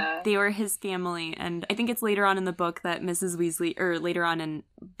Harry. Yeah. They were his family. And I think it's later on in the book that Mrs. Weasley, or later on in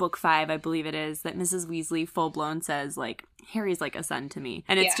book 5, I believe it is, that Mrs. Weasley full-blown says, like, Harry's like a son to me.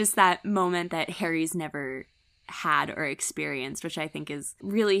 And it's just that moment that Harry's never had or experienced, which I think is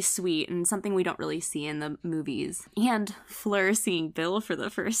really sweet and something we don't really see in the movies. And Fleur seeing Bill for the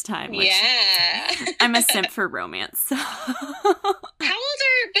first time, which I'm a simp for romance. So. How old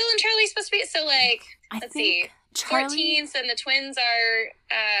are Bill and Charlie supposed to be? So like, let's see, Charlie, 14, so then the twins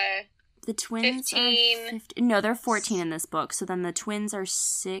are the twins 15. Are 15. No, they're 14 in this book. So then the twins are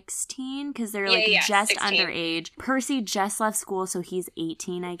 16 because they're just 16. Underage. Percy just left school, so he's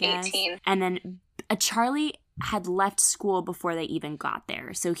 18, I guess. 18. And then Charlie had left school before they even got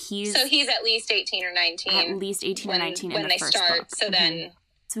there. So he's at least 18 or 19. At least 18 or 19 in the first book. When they start. So then...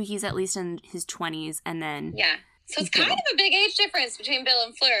 So he's at least in his 20s, and then... Yeah. So it's kind of a big age difference between Bill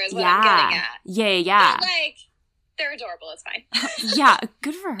and Fleur is what I'm getting at. Yeah. But, like, they're adorable. It's fine. Yeah,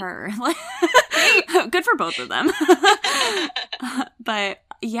 good for her. Good for both of them. But,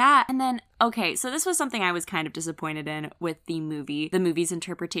 yeah, and then, okay, so this was something I was kind of disappointed in with the movie's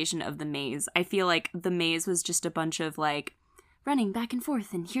interpretation of the maze. I feel like the maze was just a bunch of, like, running back and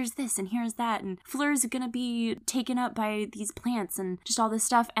forth, and here's this, and here's that, and Fleur's gonna be taken up by these plants, and just all this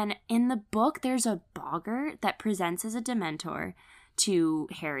stuff. And in the book, there's a boggart that presents as a Dementor to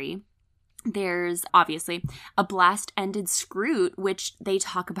Harry. There's, obviously, a blast-ended Scroot, which they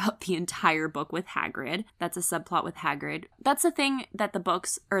talk about the entire book with Hagrid. That's a subplot with Hagrid. That's the thing that the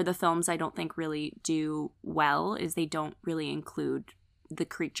books, or the films, I don't think really do well, is they don't really include the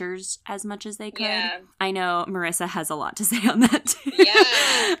creatures as much as they could. Yeah. I know Marissa has a lot to say on that too.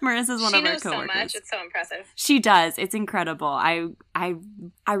 Yeah. Marissa's one of our coworkers. She knows so much. It's so impressive. She does. It's incredible. I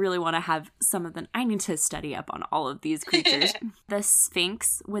really want to have some of them. I need to study up on all of these creatures. The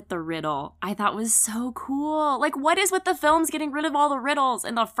Sphinx with the riddle, I thought was so cool. Like, what is with the films getting rid of all the riddles?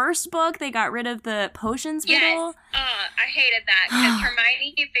 In the first book, they got rid of the potions riddle. I hated that because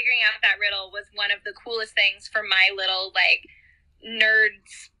Hermione figuring out that riddle was one of the coolest things for my little, like,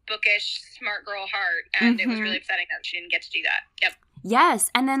 nerds, bookish, smart girl heart, and it was really upsetting that she didn't get to do that. Yep. Yes,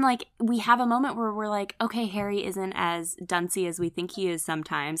 and then, like, we have a moment where we're like, okay, Harry isn't as duncy as we think he is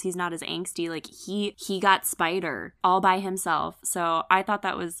sometimes. He's not as angsty. Like, he got Spider all by himself. So I thought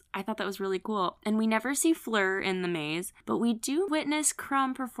that was really cool. And we never see Fleur in the maze, but we do witness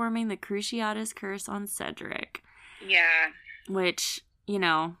Crumb performing the Cruciatus Curse on Cedric. Yeah. Which, you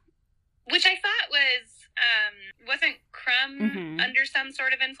know. Which I thought wasn't Crumb under some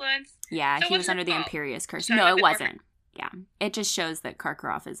sort of influence? Yeah, so he was under the Imperious Curse. No, it wasn't. Yeah, it just shows that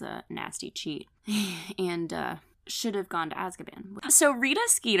Karkaroff is a nasty cheat and should have gone to Azkaban. So Rita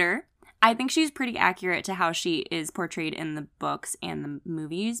Skeeter, I think she's pretty accurate to how she is portrayed in the books and the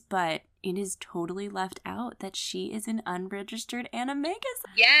movies, but it is totally left out that she is an unregistered Animagus.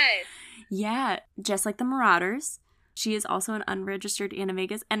 Yes. Yeah, just like the Marauders. She is also an unregistered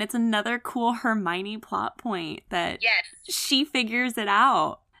Animagus, and it's another cool Hermione plot point that she figures it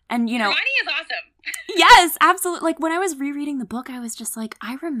out. And, you know, Hermione is awesome. Yes, absolutely. Like, when I was rereading the book, I was just like,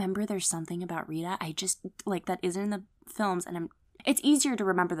 I remember there's something about Rita. I just, like, that isn't in the films, and it's easier to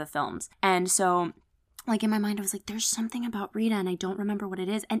remember the films. And so, like, in my mind, I was like, there's something about Rita, and I don't remember what it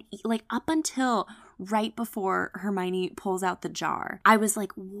is. And, like, up until right before Hermione pulls out the jar, I was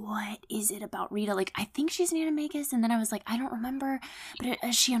like, what is it about Rita? Like, I think she's an Animagus, and then I was like, I don't remember, but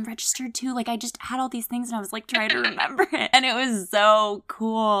is she unregistered too? Like, I just had all these things, and I was like, trying to remember it. And it was so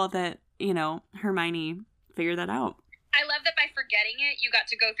cool that, you know, Hermione figured that out. I love that by forgetting it, you got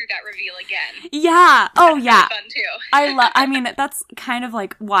to go through that reveal again. Yeah. Oh, yeah. Fun too. I mean, that's kind of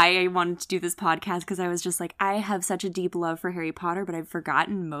like why I wanted to do this podcast, because I was just like, I have such a deep love for Harry Potter, but I've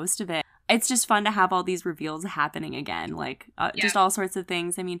forgotten most of it. It's just fun to have all these reveals happening again, like just all sorts of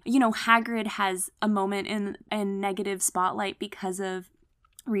things. I mean, you know, Hagrid has a moment in negative spotlight because of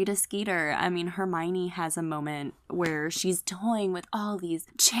Rita Skeeter. I mean, Hermione has a moment where she's toying with all these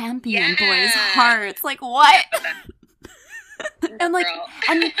champion boys' hearts. Like, what? And like,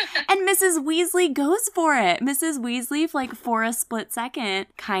 and Mrs. Weasley goes for it. Mrs. Weasley, like, for a split second,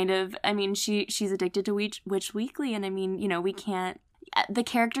 kind of, I mean, she's addicted to Witch Weekly, and I mean, you know, we can't, the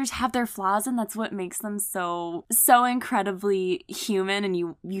characters have their flaws, and that's what makes them so incredibly human, and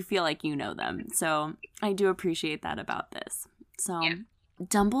you feel like you know them. So I do appreciate that about this. So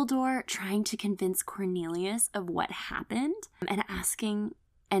Dumbledore trying to convince Cornelius of what happened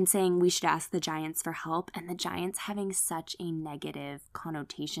and saying we should ask the Giants for help, and the Giants having such a negative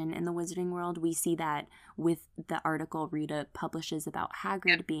connotation in the Wizarding world. We see that with the article Rita publishes about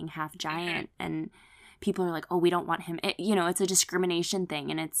Hagrid being half giant, and people are like, oh, we don't want him. You know, it's a discrimination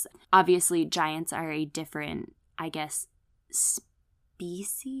thing, and it's obviously Giants are a different, I guess,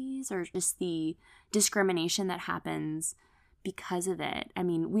 species, or just the discrimination that happens because of it. I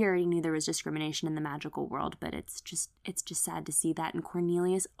mean, we already knew there was discrimination in the magical world, but it's just sad to see that. And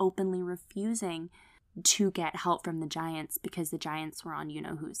Cornelius openly refusing to get help from the Giants because the Giants were on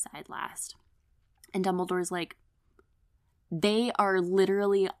you-know-whose side last. And Dumbledore's like, they are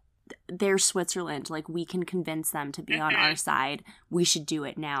literally, they're Switzerland. Like, we can convince them to be on our side. We should do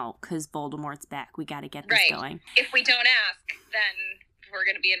it now because Voldemort's back. We got to get this going. If we don't ask, then we're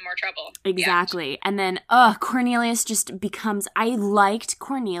going to be in more trouble. Exactly. Yeah. And then, Cornelius just becomes, I liked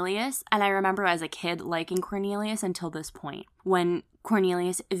Cornelius, and I remember as a kid liking Cornelius until this point. When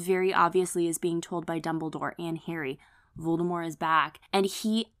Cornelius very obviously is being told by Dumbledore and Harry, Voldemort is back. And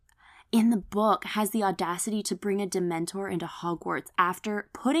he, in the book, has the audacity to bring a Dementor into Hogwarts after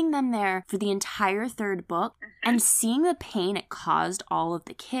putting them there for the entire third book and seeing the pain it caused all of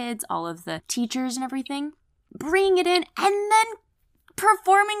the kids, all of the teachers and everything, bringing it in and then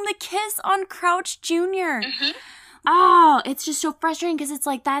performing the kiss on Crouch Jr. Oh, it's just so frustrating because it's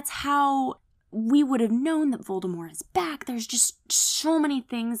like that's how we would have known that Voldemort is back. There's just so many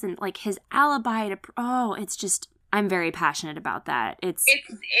things and like his alibi to it's just, I'm very passionate about that. It's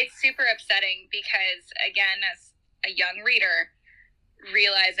super upsetting because, again, as a young reader,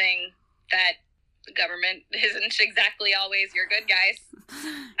 realizing that the government isn't exactly always your good guys.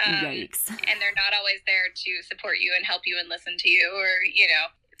 Yikes. And they're not always there to support you and help you and listen to you, or, you know,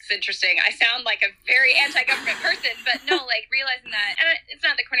 it's interesting. I sound like a very anti-government person, but no, like realizing that, and it's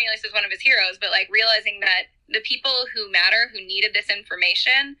not that Cornelius is one of his heroes, but like realizing that the people who matter, who needed this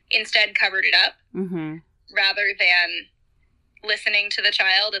information, instead covered it up. Rather than listening to the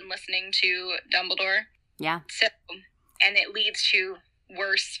child and listening to Dumbledore. Yeah. So, and it leads to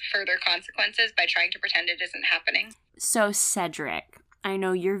worse further consequences by trying to pretend it isn't happening. So Cedric, I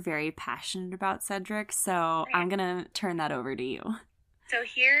know you're very passionate about Cedric, so I'm going to turn that over to you. So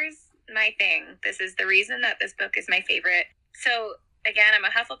here's my thing. This is the reason that this book is my favorite. So again, I'm a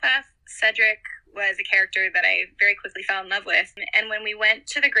Hufflepuff. Cedric was a character that I very quickly fell in love with. And when we went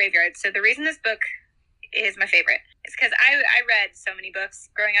to the graveyard, so the reason this book is my favorite. It's because I read so many books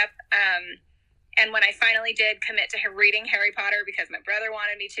growing up. And when I finally did commit to reading Harry Potter because my brother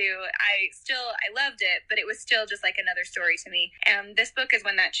wanted me to, I loved it, but it was still just like another story to me. And this book is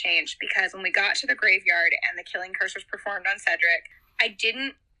when that changed, because when we got to the graveyard and the killing curse was performed on Cedric, I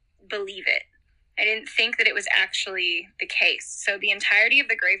didn't believe it. I didn't think that it was actually the case. So the entirety of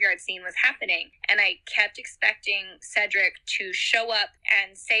the graveyard scene was happening, and I kept expecting Cedric to show up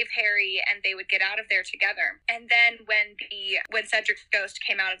and save Harry, and they would get out of there together. And then when Cedric's ghost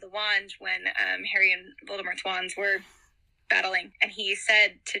came out of the wand, when Harry and Voldemort's wands were battling, and he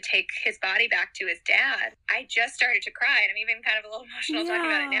said to take his body back to his dad, I just started to cry, and I'm even kind of a little emotional talking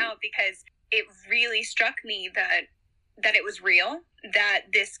about it now, because it really struck me that it was real, that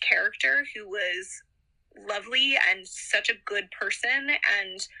this character who was lovely and such a good person,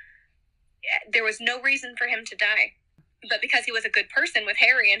 and there was no reason for him to die. But because he was a good person with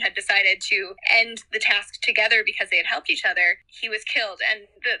Harry and had decided to end the task together because they had helped each other, he was killed. And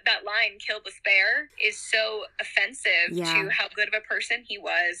that line, "killed with spare," is so offensive to how good of a person he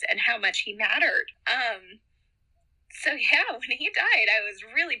was and how much he mattered. So yeah, when he died, I was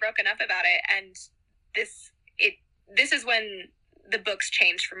really broken up about it. And this is when the books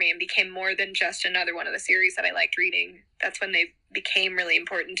changed for me and became more than just another one of the series that I liked reading. That's when they became really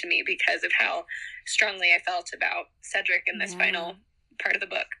important to me because of how strongly I felt about Cedric in this final part of the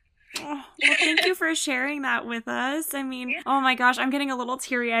book. Oh, well, thank you for sharing that with us. I mean, oh my gosh, I'm getting a little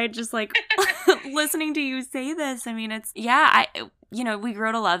teary-eyed just like listening to you say this. I mean, it's, we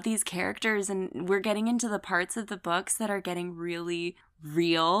grow to love these characters, and we're getting into the parts of the books that are getting really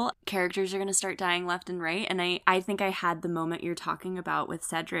real. Characters are going to start dying left and right. And I think I had the moment you're talking about with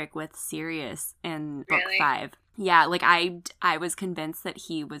Cedric with Sirius in book 5. Yeah, like I was convinced that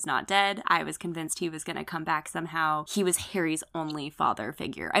he was not dead. I was convinced he was going to come back somehow. He was Harry's only father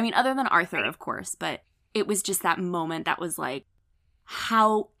figure. I mean, other than Arthur, of course, but it was just that moment that was like,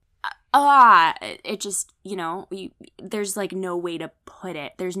 how, it just, there's like no way to put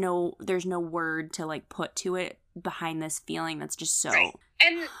it. There's no word to like put to it behind this feeling that's just so... Right.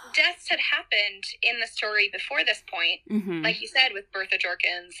 And deaths had happened in the story before this point, like you said, with Bertha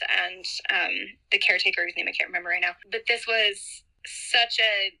Jorkins and the caretaker, whose name I can't remember right now. But this was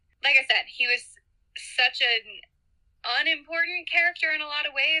like I said, he was such an unimportant character in a lot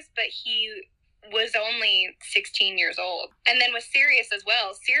of ways, but he was only 16 years old. And then with Sirius as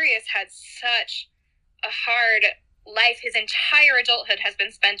well, Sirius had such a hard life. His entire adulthood has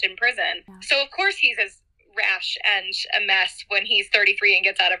been spent in prison. Yeah. So of course he's as rash and a mess when he's 33 and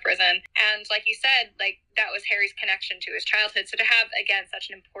gets out of prison. And like you said, like that was Harry's connection to his childhood. So to have, again, such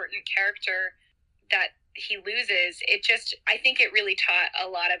an important character that he loses, I think it really taught a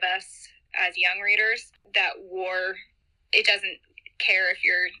lot of us as young readers that war, it doesn't care if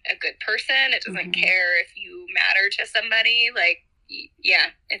you're a good person. It doesn't care if you matter to somebody. Like,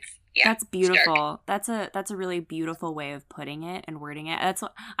 that's beautiful. That's a really beautiful way of putting it and wording it.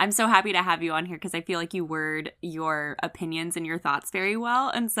 I'm so happy to have you on here because I feel like you word your opinions and your thoughts very well.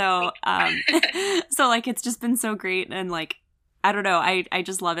 And so, so like it's just been so great, and like I don't know, I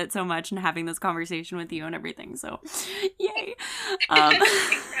just love it so much, and having this conversation with you and everything. So, yay! Thanks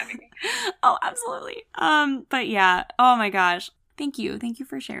for having me. Oh, absolutely. But yeah, oh my gosh. Thank you. Thank you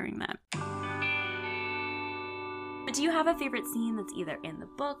for sharing that. Do you have a favorite scene that's either in the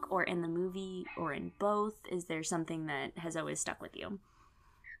book or in the movie or in both? Is there something that has always stuck with you?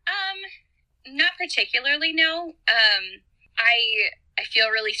 Not particularly, no. I feel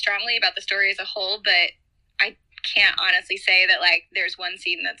really strongly about the story as a whole, but I can't honestly say that, like, there's one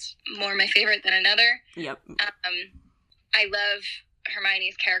scene that's more my favorite than another. Yep. I love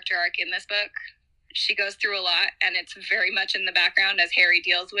Hermione's character arc in this book. She goes through a lot, and it's very much in the background as Harry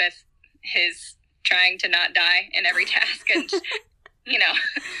deals with his trying to not die in every task, and, you know.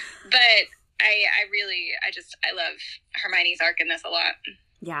 But I love Hermione's arc in this a lot.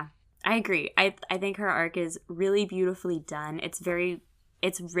 Yeah, I agree. I think her arc is really beautifully done. It's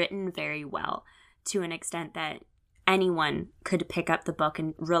written very well to an extent that anyone could pick up the book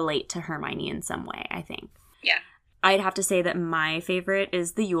and relate to Hermione in some way, I think. Yeah. I'd have to say that my favorite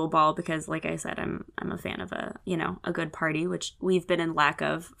is the Yule Ball because, like I said, I'm a fan of a good party, which we've been in lack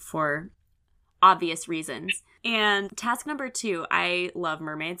of for obvious reasons. And task number 2, I love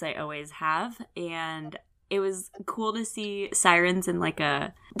mermaids. I always have. And it was cool to see sirens in like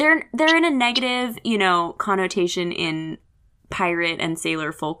they're in a negative, connotation in pirate and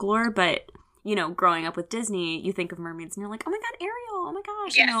sailor folklore, but growing up with Disney, you think of mermaids and you're like, oh my god, Ariel, oh my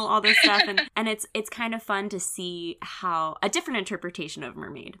gosh, yes. All this stuff. And it's kind of fun to see how a different interpretation of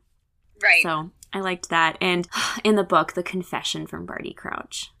mermaid. Right. So I liked that. And in the book, the confession from Barty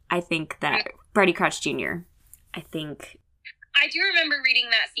Crouch. I think that Barty Crouch Jr., I do remember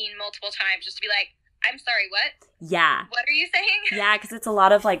reading that scene multiple times just to be like, I'm sorry, what? Yeah. What are you saying? Yeah, because it's a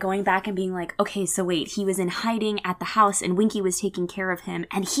lot of like going back and being like, okay, so wait, he was in hiding at the house and Winky was taking care of him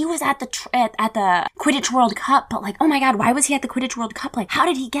and he was at the Quidditch World Cup, but like, oh my god, why was he at the Quidditch World Cup? Like, how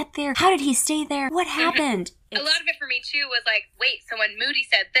did he get there? How did he stay there? What happened? A lot of it for me too was like, wait, so when Moody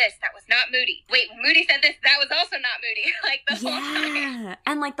said this, that was not Moody. Wait, when Moody said this, that was also not Moody. Like the whole time. Yeah,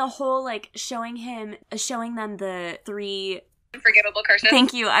 and like the whole like showing them the 3 unforgivable curses.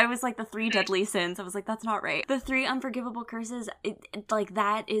 Thank you. I was like the 3 deadly sins. I was like, that's not right. The 3 unforgivable curses, like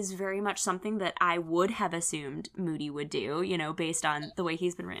that is very much something that I would have assumed Moody would do, based on the way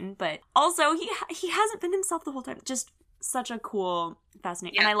he's been written. But also, he hasn't been himself the whole time. Just such a cool,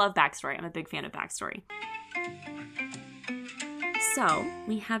 fascinating. Yeah. And I love backstory. I'm a big fan of backstory. So,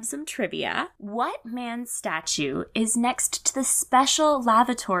 we have some trivia. What man's statue is next to the special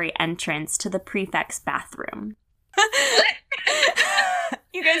lavatory entrance to the prefect's bathroom?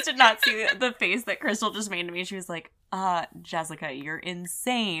 You guys did not see the face that Crystal just made to me. She was like, Jessica, you're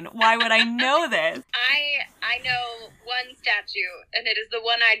insane. Why would I know this? I know one statue, and it is the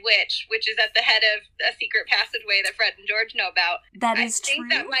One-Eyed Witch, which is at the head of a secret passageway that Fred and George know about. That is true. I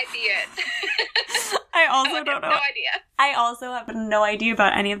think that might be it. I also don't know. No idea. I also have no idea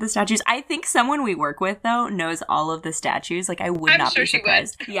about any of the statues. I think someone we work with, though, knows all of the statues. Like, I would not be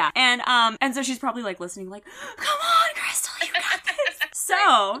surprised. She would. Yeah. And so she's probably, like, listening, like, come on, Crystal, you got this.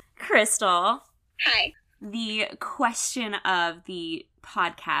 So, Crystal. Hi. The question of the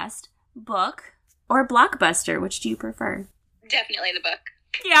podcast, book or blockbuster, which do you prefer? Definitely the book.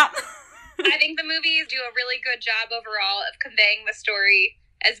 Yeah. I think the movies do a really good job overall of conveying the story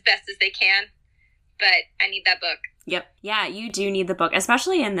as best as they can, but I need that book. Yep. Yeah, you do need the book.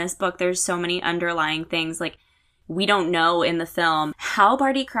 Especially in this book, there's so many underlying things. Like, we don't know in the film how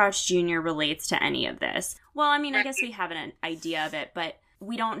Barty Crouch Jr. relates to any of this. Well, I mean, I guess we have an idea of it, but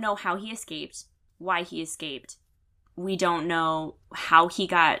we don't know how he escaped, why he escaped. We don't know how he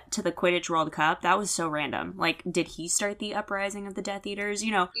got to the Quidditch World Cup. That was so random. Like, did he start the uprising of the Death Eaters?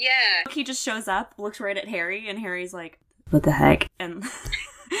 Yeah. He just shows up, looks right at Harry, and Harry's like, what the heck? And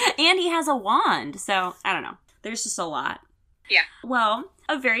and he has a wand. So, I don't know. There's just a lot. Yeah. Well,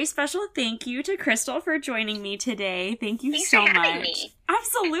 a very special thank you to Crystal for joining me today. Thank you so much. Me.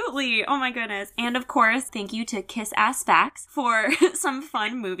 Absolutely. Oh my goodness. And of course, thank you to Kiss Ass Facts for some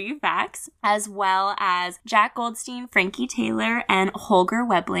fun movie facts, as well as Jack Goldstein, Frankie Taylor, and Holger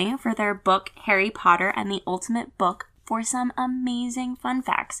Webley for their book Harry Potter and the Ultimate Book for some amazing fun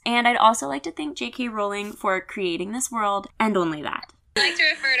facts. And I'd also like to thank J.K. Rowling for creating this world, and only that. I like to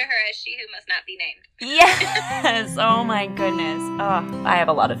refer to her as she who must not be named. Yes! Oh my goodness. Oh, I have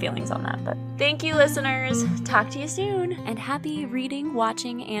a lot of feelings on that, but thank you, listeners. Talk to you soon, and happy reading,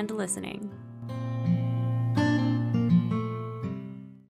 watching, and listening.